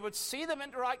and they would see them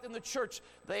interact in the church,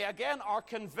 they again are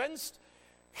convinced,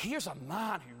 here's a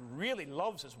man who really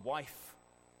loves his wife.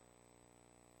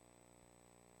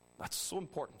 That's so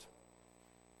important.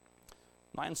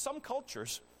 Now, in some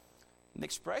cultures, the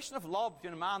expression of love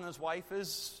between a man and his wife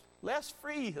is less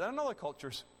free than in other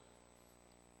cultures.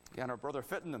 Again, our brother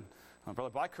Fitton and our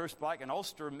brother Blackhurst back in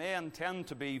Ulster, men tend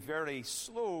to be very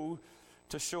slow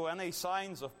to show any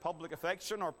signs of public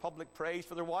affection or public praise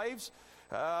for their wives.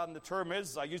 The term is,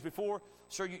 as I used before,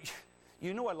 sure,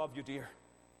 you know I love you, dear.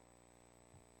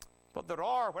 But there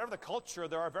are, whatever the culture,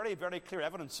 there are very, very clear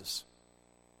evidences.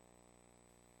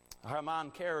 How a man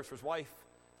cares for his wife.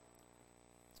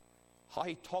 How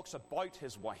he talks about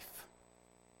his wife.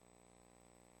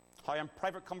 How in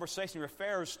private conversation he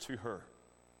refers to her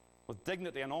with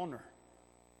dignity and honor.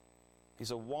 He's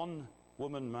a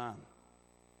one-woman man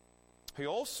who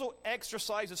also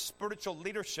exercises spiritual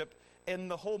leadership in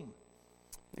the home.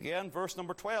 Again, verse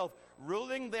number 12,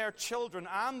 ruling their children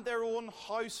and their own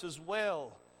house as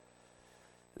well.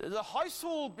 The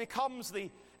household becomes the,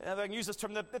 if I can use this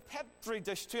term, the petri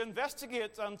dish to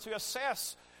investigate and to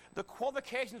assess the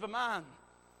qualifications of a man.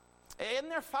 In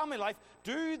their family life,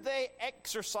 do they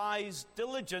exercise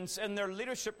diligence in their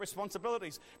leadership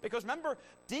responsibilities? Because remember,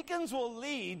 deacons will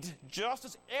lead just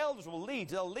as elders will lead.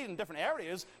 They'll lead in different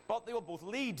areas, but they will both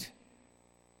lead.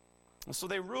 And so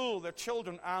they rule their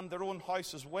children and their own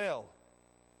house as well.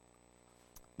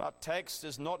 That text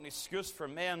is not an excuse for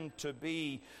men to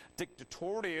be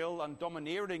dictatorial and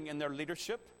domineering in their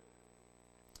leadership.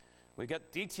 We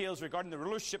get details regarding the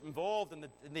rulership involved in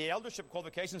the eldership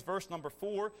qualifications, verse number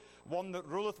 4. One that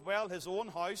ruleth well his own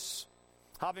house,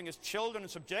 having his children in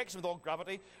subjection with all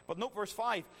gravity. But note verse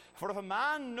 5. For if a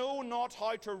man know not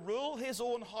how to rule his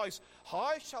own house,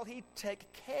 how shall he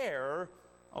take care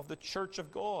of the church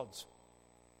of God?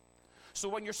 So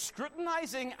when you're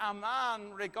scrutinizing a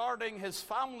man regarding his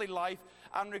family life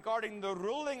and regarding the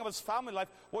ruling of his family life,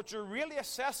 what you're really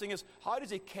assessing is how does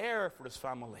he care for his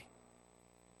family?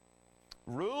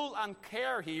 Rule and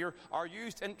care here are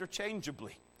used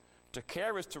interchangeably. To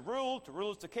care is to rule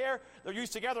is to care. They're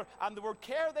used together. And the word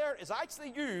care there is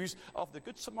actually used of the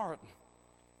Good Samaritan,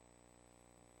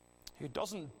 who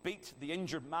doesn't beat the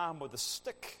injured man with a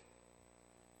stick,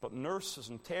 but nurses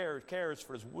and cares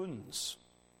for his wounds.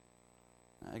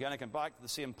 Again, I come back to the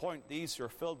same point. These who are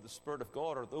filled with the Spirit of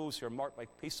God are those who are marked by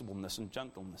peaceableness and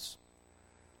gentleness.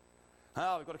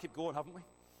 We've got to keep going, haven't we?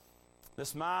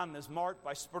 This man is marked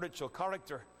by spiritual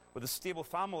character, with a stable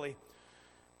family,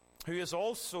 who is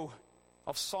also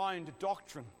of sound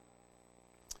doctrine.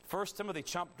 1 Timothy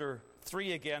chapter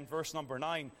 3 again, verse number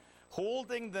 9.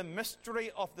 Holding the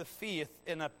mystery of the faith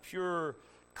in a pure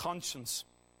conscience.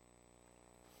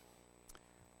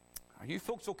 Are you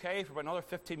folks okay for about another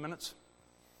 15 minutes?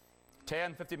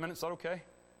 10, 15 minutes, is that okay?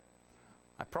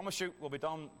 I promise you we'll be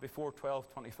done before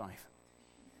 12:25.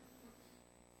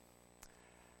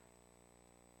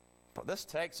 But this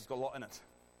text has got a lot in it.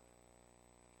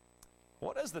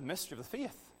 What is the mystery of the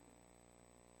faith?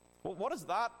 Well, what is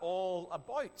that all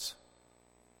about?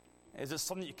 Is it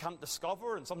something you can't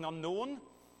discover and something unknown?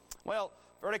 Well,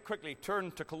 very quickly,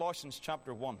 turn to Colossians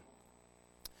chapter 1.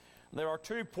 There are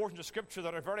two portions of Scripture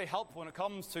that are very helpful when it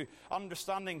comes to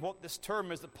understanding what this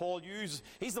term is that Paul uses.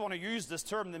 He's the one who used this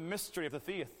term, the mystery of the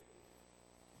faith.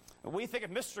 When we think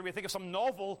of mystery, we think of some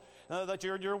novel that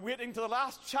you're waiting to the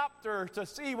last chapter to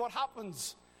see what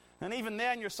happens. And even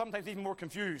then, you're sometimes even more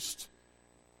confused.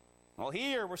 Well,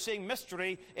 here we're seeing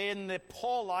mystery in the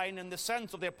Pauline, in the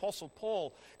sense of the Apostle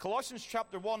Paul. Colossians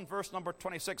chapter 1, verse number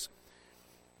 26.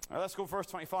 Let's go verse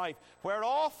 25.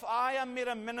 Whereof I am made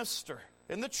a minister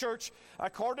in the church,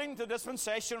 according to the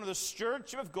dispensation of the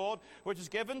stewardship of God, which is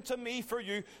given to me for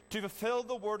you to fulfill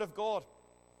the word of God.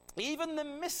 Even the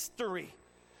mystery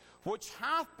which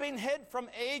hath been hid from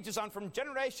ages and from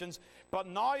generations, but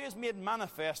now is made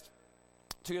manifest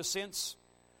to his saints,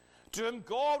 to whom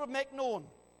God would make known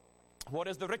what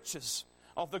is the riches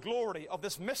of the glory of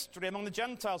this mystery among the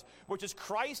Gentiles, which is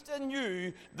Christ in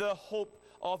you, the hope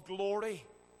of glory.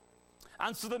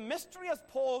 And so the mystery, as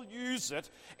Paul used it,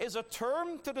 is a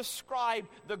term to describe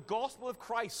the gospel of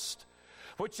Christ,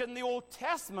 which in the Old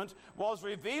Testament was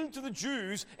revealed to the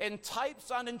Jews in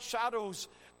types and in shadows,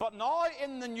 but now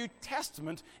in the New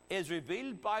Testament is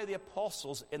revealed by the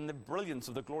apostles in the brilliance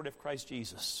of the glory of Christ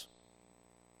Jesus.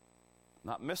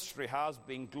 That mystery has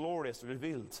been gloriously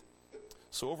revealed.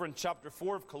 So over in chapter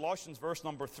 4 of Colossians, verse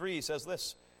number 3, he says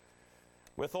this: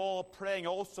 withal praying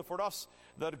also for us,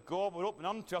 that God would open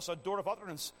unto us a door of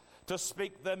utterance, to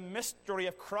speak the mystery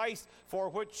of Christ, for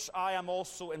which I am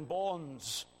also in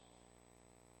bonds.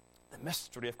 The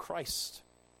mystery of Christ.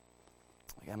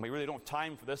 Again, we really don't have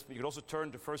time for this, but you could also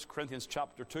turn to 1 Corinthians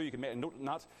chapter 2. You can make a note on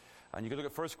that. And you can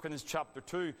look at 1 Corinthians chapter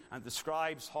 2, and it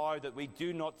describes how that we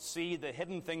do not see the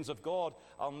hidden things of God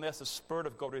unless the Spirit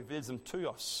of God reveals them to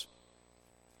us.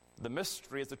 The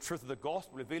mystery is the truth of the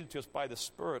gospel revealed to us by the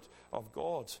Spirit of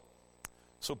God.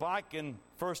 So back in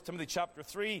 1 Timothy chapter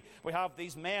 3, we have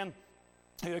these men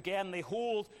who, again, they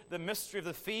hold the mystery of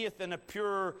the faith in a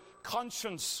pure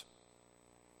conscience.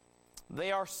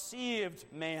 They are saved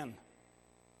men.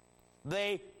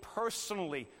 They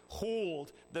personally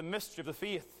hold the mystery of the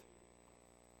faith.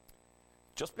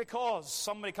 Just because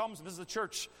somebody comes and visits the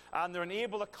church and they're an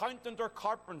able accountant or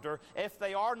carpenter, if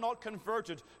they are not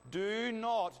converted, do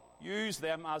not use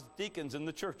them as deacons in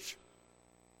the church.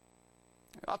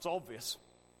 That's obvious.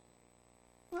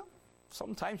 Well,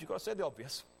 sometimes you've got to say the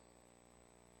obvious.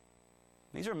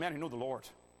 These are men who know the Lord.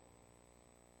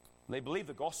 They believe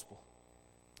the gospel.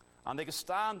 And they can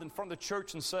stand in front of the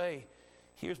church and say,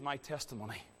 here's my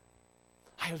testimony.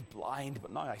 I was blind,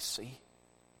 but now I see.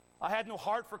 I had no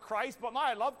heart for Christ, but now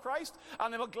I love Christ.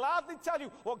 And they will gladly tell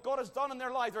you what God has done in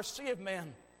their lives. They're saved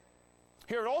men.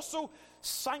 Here are also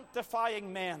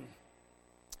sanctifying men.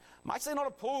 I'm actually not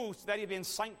opposed to the idea of being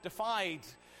sanctified.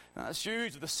 That's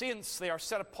used of the saints. They are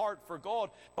set apart for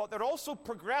God. But they're also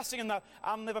progressing in that.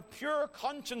 And they have a pure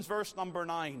conscience, verse number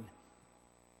 9.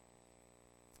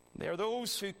 They are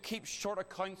those who keep short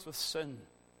accounts with sin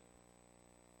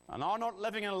and are not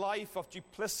living a life of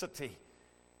duplicity,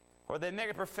 where they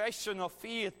make a profession of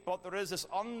faith, but there is this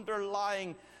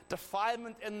underlying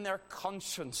defilement in their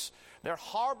conscience. They're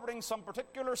harboring some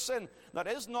particular sin that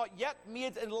is not yet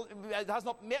has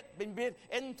not yet been made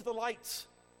into the light.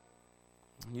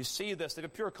 And you see this, they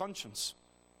have a pure conscience.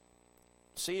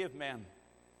 Saved men,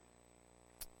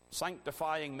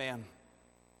 sanctifying men,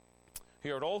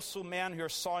 who are also men who are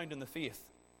sound in the faith.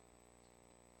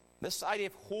 This idea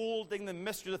of holding the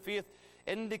mystery of the faith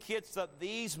indicates that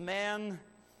these men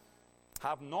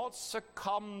have not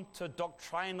succumbed to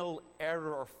doctrinal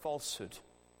error or falsehood.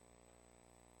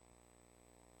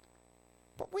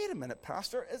 But wait a minute,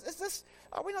 Pastor, is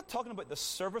Are we not talking about the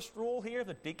service role here,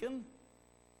 the deacon?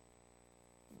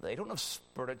 They don't have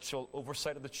spiritual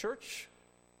oversight of the church.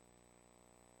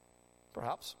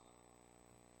 Perhaps.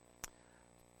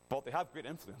 But they have great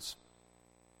influence.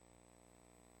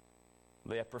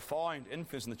 They have profound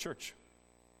influence in the church.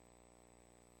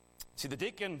 See, the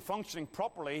deacon functioning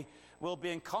properly will be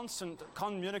in constant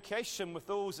communication with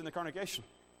those in the congregation,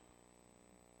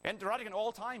 interacting at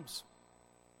all times.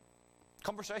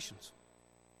 Conversations.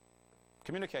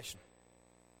 Communication.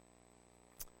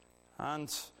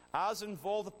 And as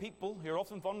involved the people who are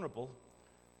often vulnerable,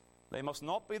 they must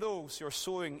not be those who are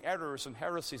sowing errors and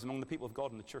heresies among the people of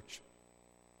God in the church.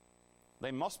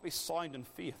 They must be sound in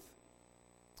faith.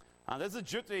 And it is the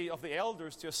duty of the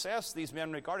elders to assess these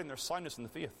men regarding their soundness in the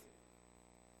faith.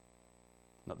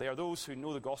 That they are those who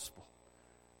know the gospel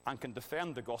and can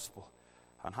defend the gospel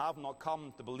and have not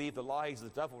come to believe the lies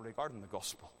of the devil regarding the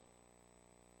gospel.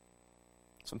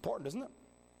 It's important, isn't it?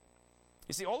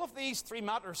 You see, all of these three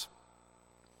matters,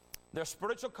 their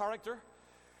spiritual character,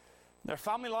 their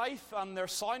family life, and their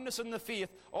soundness in the faith,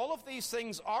 all of these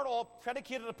things are all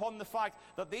predicated upon the fact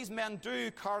that these men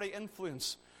do carry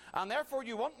influence. And therefore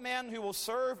you want men who will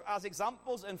serve as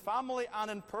examples in family and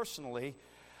in personally,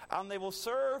 and they will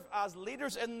serve as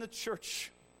leaders in the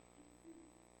church.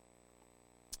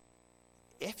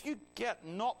 If you get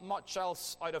not much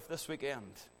else out of this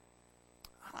weekend,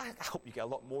 I hope you get a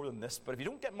lot more than this, but if you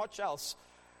don't get much else,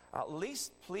 at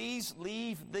least please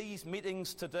leave these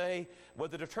meetings today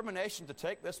with the determination to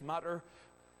take this matter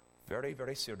very,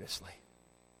 very seriously.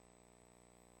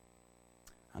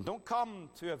 And don't come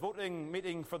to a voting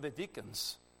meeting for the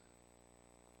deacons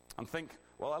and think,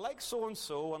 well, I like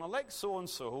so-and-so and I like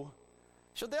so-and-so.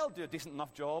 Should they'll do a decent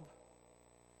enough job?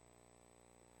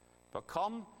 But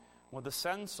come with the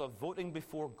sense of voting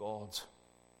before God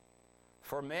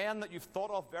for men that you've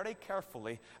thought of very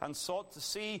carefully and sought to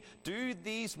see, do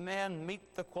these men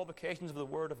meet the qualifications of the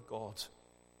Word of God?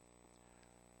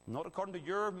 Not according to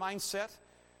your mindset,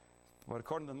 but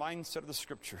according to the mindset of the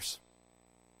Scriptures.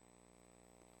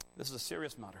 This is a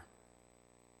serious matter.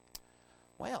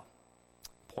 Well,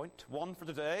 point one for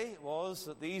today was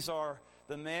that these are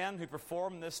the men who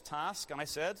perform this task, and I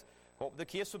said what the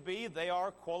case would be, they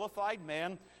are qualified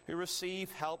men who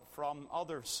receive help from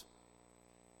others.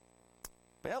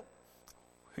 Well,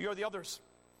 who are the others?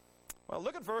 Well,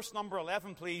 look at verse number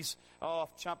 11, please, of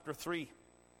chapter 3.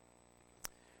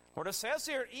 Where it says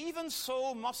here, even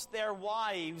so must their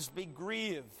wives be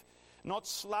grave, not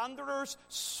slanderers,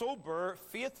 sober,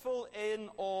 faithful in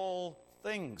all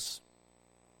things.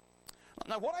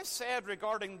 Now, what I said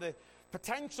regarding the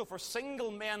potential for single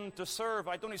men to serve,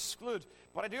 I don't exclude,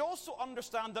 but I do also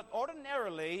understand that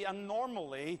ordinarily and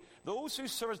normally, those who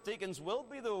serve as deacons will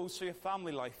be those who have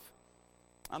family life,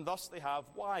 and thus they have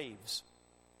wives.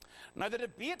 Now, the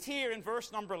debate here in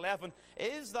verse number 11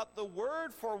 is that the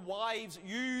word for wives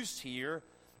used here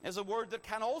is a word that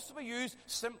can also be used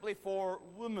simply for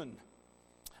women.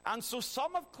 And so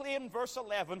some have claimed verse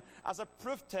 11 as a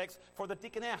proof text for the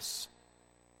deaconess.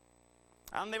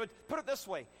 And they would put it this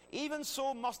way, even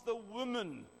so must the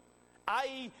woman,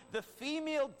 i.e. the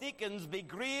female deacons, be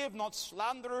grave, not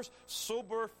slanderers,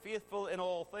 sober, faithful in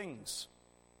all things.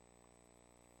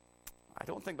 I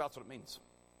don't think that's what it means.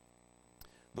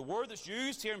 The word that's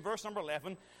used here in verse number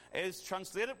 11 is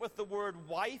translated with the word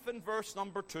wife in verse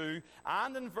number 2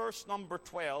 and in verse number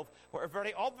 12, where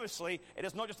very obviously it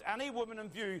is not just any woman in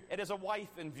view, it is a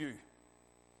wife in view.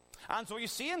 And so you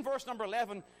see in verse number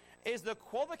 11 is the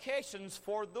qualifications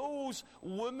for those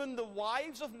women, the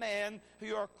wives of men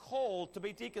who are called to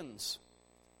be deacons.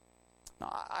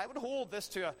 Now, I would hold this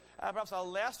to perhaps a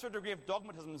lesser degree of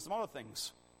dogmatism than some other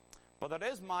things, but that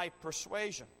is my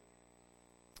persuasion.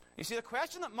 You see, the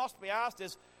question that must be asked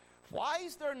is, why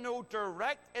is there no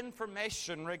direct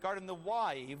information regarding the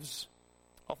wives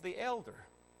of the elder?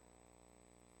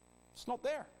 It's not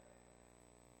there.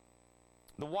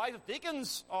 The wives of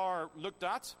deacons are looked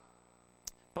at,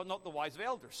 but not the wives of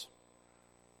elders.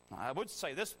 Now, I would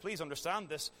say this, please understand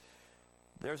this.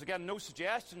 There's again no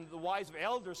suggestion that the wives of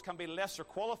elders can be lesser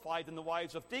qualified than the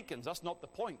wives of deacons. That's not the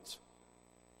point.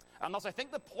 And thus I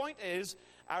think the point is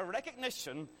a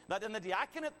recognition that in the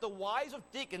diaconate the wives of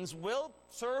deacons will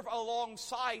serve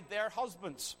alongside their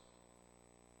husbands.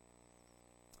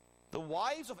 The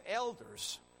wives of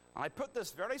elders, and I put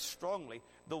this very strongly,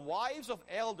 the wives of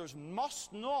elders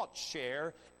must not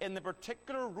share in the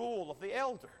particular role of the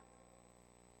elder.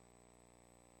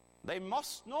 They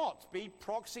must not be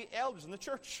proxy elders in the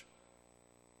church.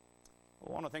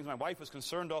 One of the things my wife was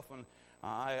concerned of when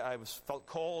I felt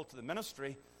called to the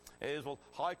ministry is, well,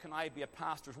 how can I be a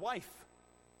pastor's wife?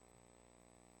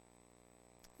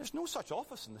 There's no such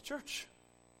office in the church.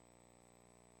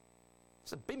 He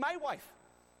said, be my wife.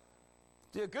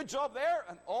 Do a good job there,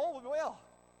 and all will be well.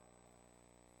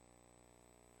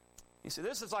 You see,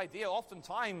 this is the idea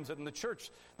oftentimes that in the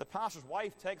church, the pastor's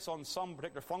wife takes on some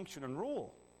particular function and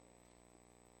role.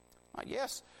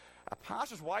 Yes, a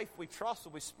pastor's wife we trust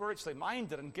will be spiritually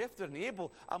minded and gifted and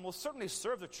able and will certainly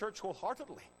serve the church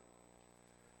wholeheartedly.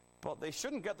 But they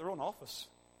shouldn't get their own office.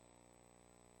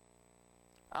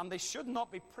 And they should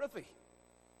not be privy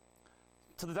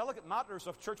to the delicate matters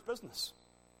of church business.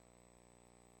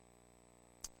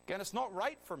 Again, it's not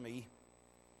right for me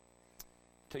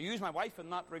to use my wife in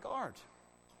that regard.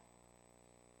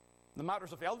 The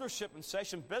matters of eldership and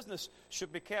session business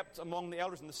should be kept among the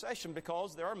elders in the session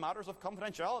because there are matters of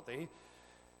confidentiality.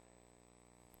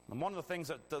 And one of the things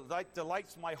that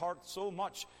delights my heart so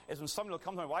much is when somebody will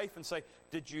come to my wife and say,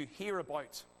 did you hear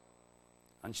about?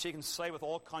 And she can say with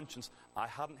all conscience, I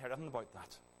hadn't heard anything about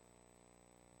that.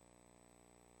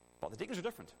 But the deacons are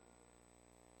different.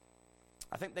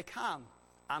 I think they can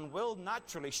and will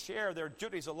naturally share their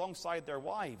duties alongside their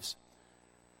wives.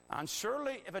 And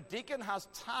surely if a deacon has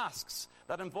tasks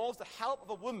that involves the help of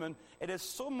a woman, it is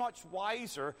so much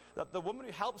wiser that the woman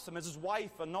who helps him is his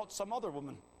wife and not some other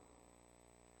woman.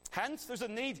 Hence, there's a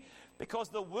need because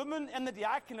the women in the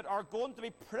diaconate are going to be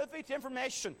privy to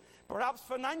information, perhaps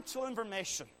financial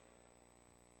information.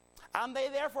 And they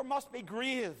therefore must be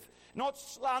grave, not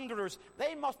slanderers.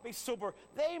 They must be sober.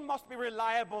 They must be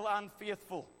reliable and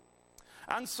faithful.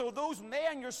 And so those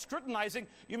men you're scrutinizing,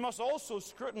 you must also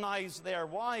scrutinize their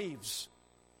wives.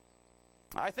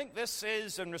 I think this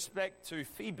is in respect to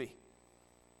Phoebe,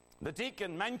 the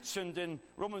deacon mentioned in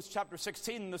Romans chapter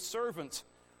 16, the servant.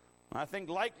 I think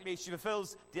likely she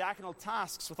fulfills diaconal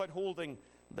tasks without holding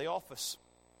the office.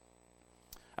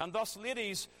 And thus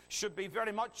ladies should be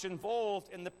very much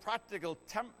involved in the practical,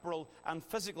 temporal and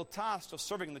physical tasks of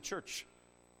serving in the church.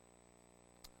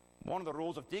 One of the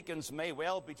roles of deacons may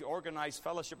well be to organize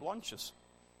fellowship lunches.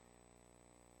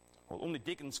 Well, only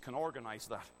deacons can organize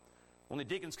that. Only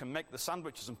deacons can make the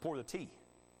sandwiches and pour the tea.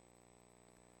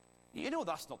 You know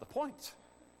that's not the point.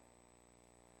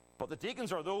 But the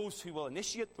deacons are those who will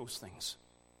initiate those things.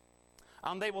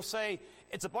 And they will say,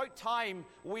 it's about time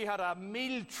we had a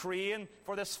meal train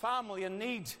for this family in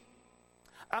need.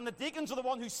 And the deacons are the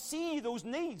ones who see those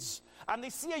needs. And they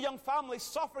see a young family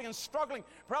suffering and struggling,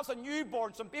 perhaps a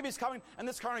newborn, some babies coming in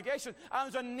this congregation,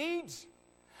 and there's a need.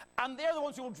 And they're the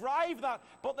ones who will drive that.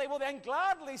 But they will then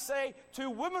gladly say to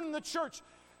women in the church,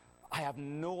 I have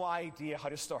no idea how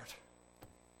to start.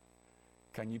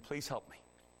 Can you please help me?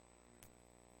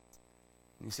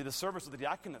 And you see, the service of the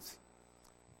diaconate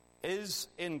is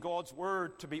in God's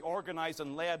word to be organized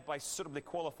and led by suitably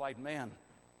qualified men.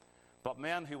 But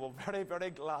men who will very, very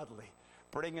gladly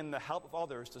bring in the help of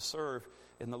others to serve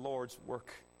in the Lord's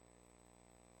work.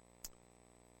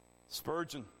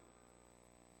 Spurgeon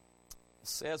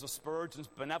says of Spurgeon's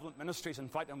benevolent ministries, in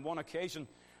fact, on one occasion,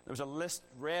 there was a list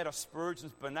read of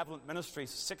Spurgeon's benevolent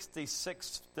ministries,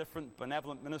 66 different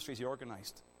benevolent ministries he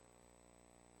organized.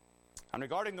 And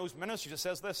regarding those ministries, it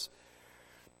says this,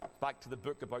 back to the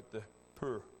book about the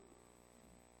poor.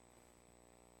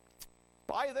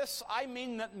 By this, I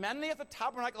mean that many of the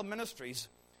tabernacle ministries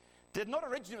did not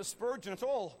originate with Spurgeon at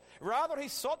all. Rather, he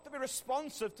sought to be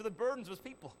responsive to the burdens of his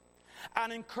people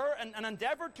and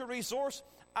endeavored to resource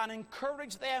and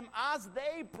encourage them as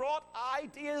they brought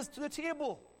ideas to the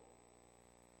table.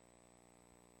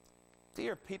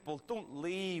 Dear people, don't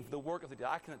leave the work of the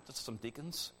diaconate just to some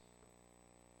deacons.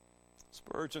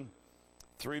 Spurgeon,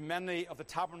 through many of the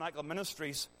tabernacle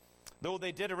ministries, though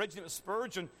they did originate with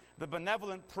Spurgeon, the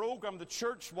benevolent program of the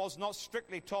church was not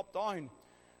strictly top-down.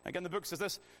 Again, the book says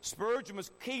this, Spurgeon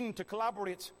was keen to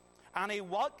collaborate, and he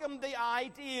welcomed the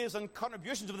ideas and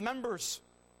contributions of the members.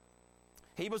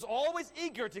 He was always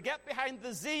eager to get behind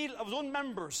the zeal of his own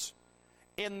members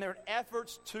in their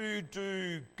efforts to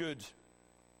do good.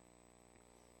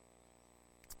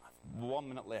 I have 1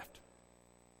 minute left.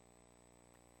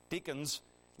 Deacons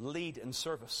lead in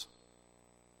service.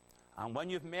 And when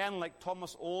you have men like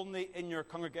Thomas Olney in your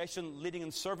congregation leading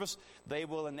in service, they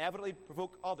will inevitably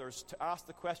provoke others to ask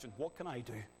the question, what can I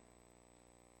do?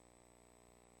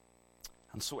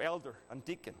 And so elder and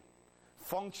deacon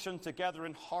function together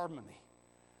in harmony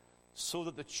so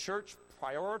that the church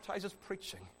prioritizes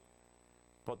preaching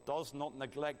but does not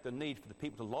neglect the need for the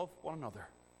people to love one another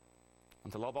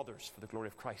and to love others for the glory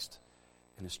of Christ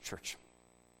in his church.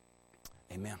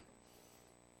 Amen.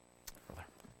 Brother.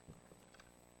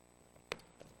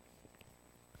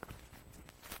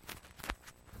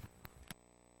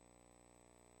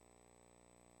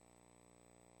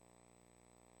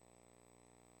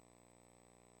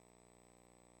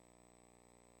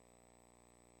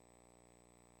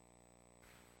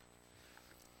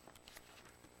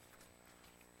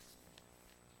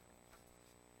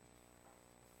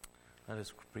 Let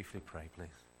us briefly pray, please.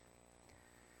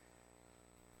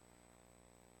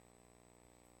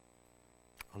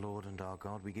 Our Lord and our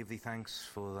God, we give thee thanks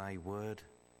for thy word.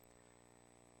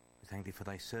 We thank thee for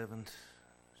thy servant,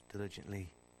 who's diligently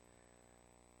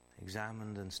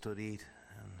examined and studied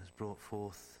and has brought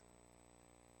forth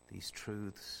these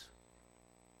truths.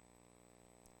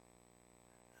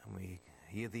 And we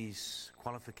hear these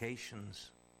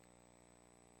qualifications,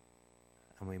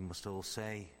 and we must all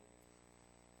say,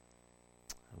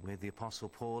 with the Apostle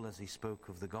Paul as he spoke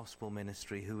of the gospel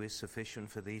ministry, who is sufficient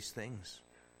for these things?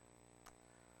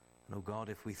 And oh God,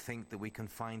 if we think that we can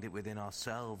find it within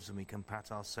ourselves and we can pat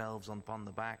ourselves upon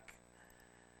the back,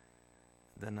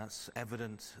 then that's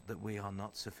evident that we are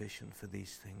not sufficient for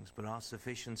these things. But our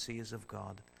sufficiency is of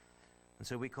God. And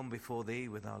so we come before thee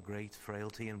with our great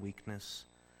frailty and weakness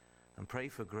and pray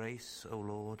for grace, O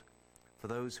Lord, for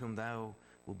those whom thou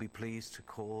will be pleased to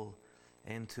call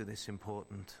into this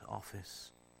important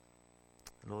office.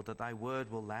 Lord, that thy word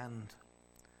will land,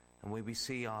 and where we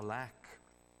see our lack,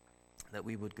 that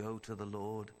we would go to the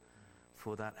Lord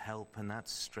for that help and that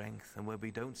strength. And where we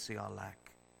don't see our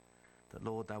lack, that,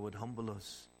 Lord, thou would humble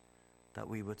us, that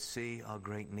we would see our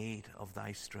great need of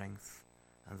thy strength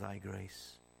and thy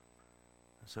grace.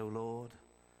 And so, Lord,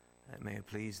 may it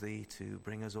please thee to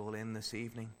bring us all in this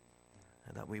evening,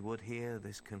 that we would hear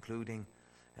this concluding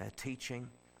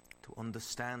teaching, to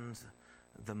understand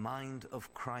the mind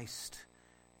of Christ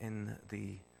in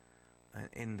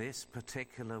this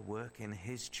particular work in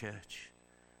his church,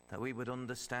 that we would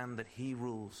understand that he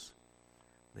rules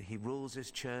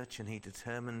his church, and he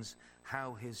determines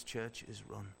how his church is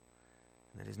run.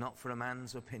 And it is not for a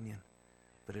man's opinion,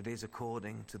 but it is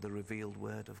according to the revealed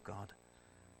word of God.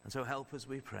 And so help us,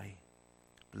 we pray.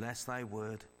 Bless thy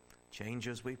word. Change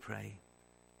us, we pray.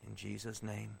 In Jesus'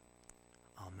 name,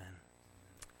 amen.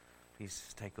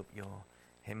 Please take up your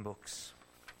hymn books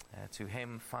to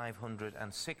hymn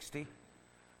 560.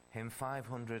 Hymn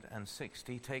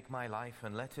 560, take my life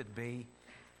and let it be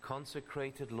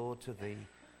consecrated, Lord, to thee.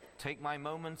 Take my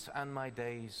moments and my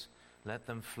days, let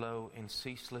them flow in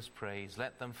ceaseless praise.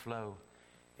 Let them flow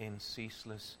in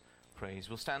ceaseless praise.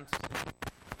 We'll stand to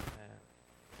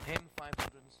hymn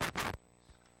 560.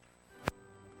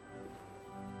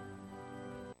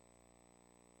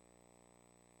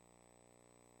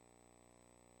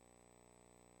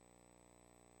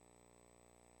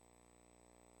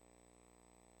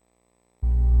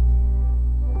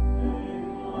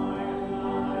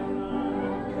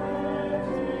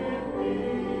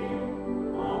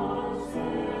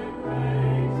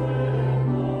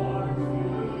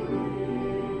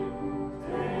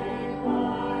 Take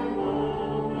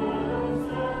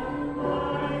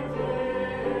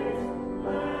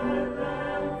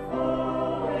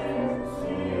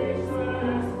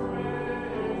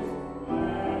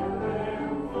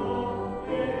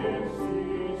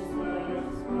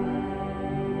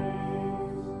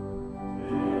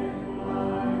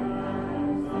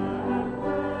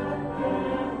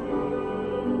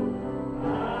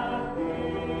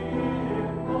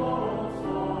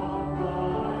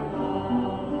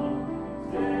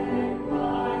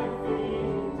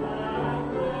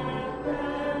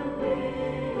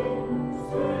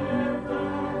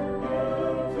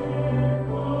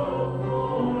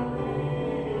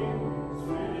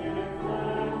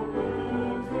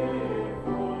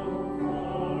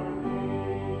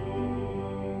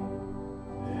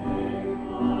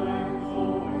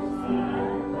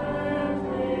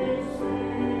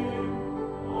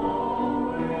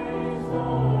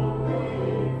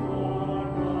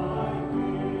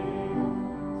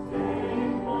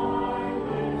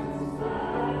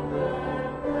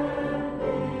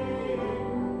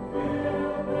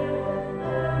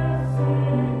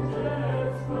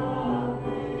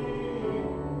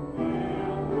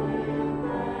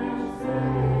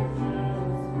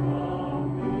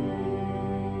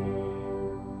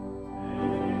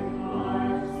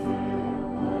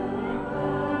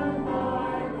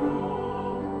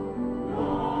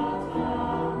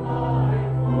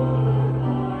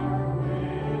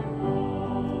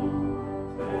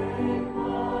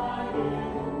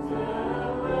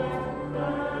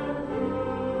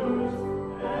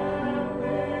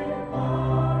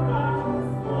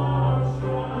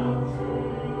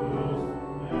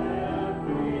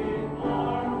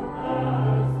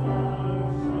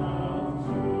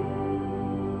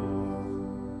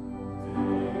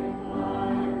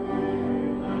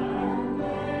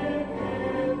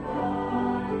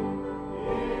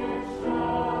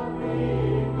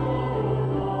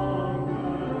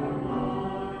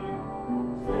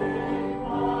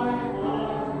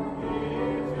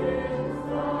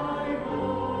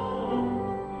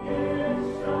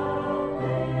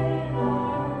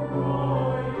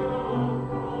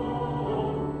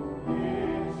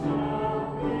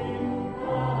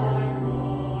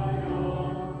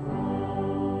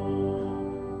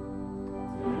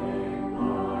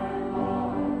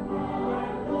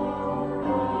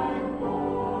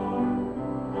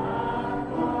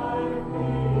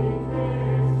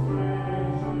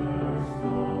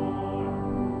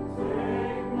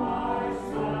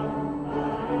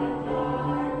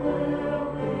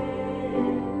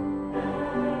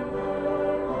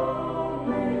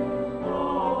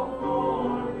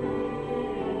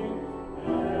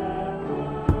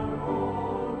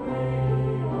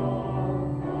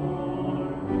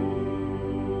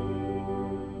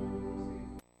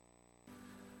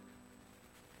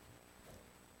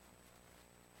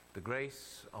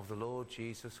grace of the Lord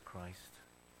Jesus Christ,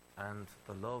 and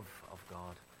the love of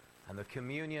God, and the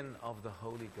communion of the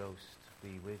Holy Ghost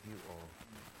be with you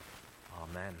all.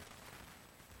 Amen.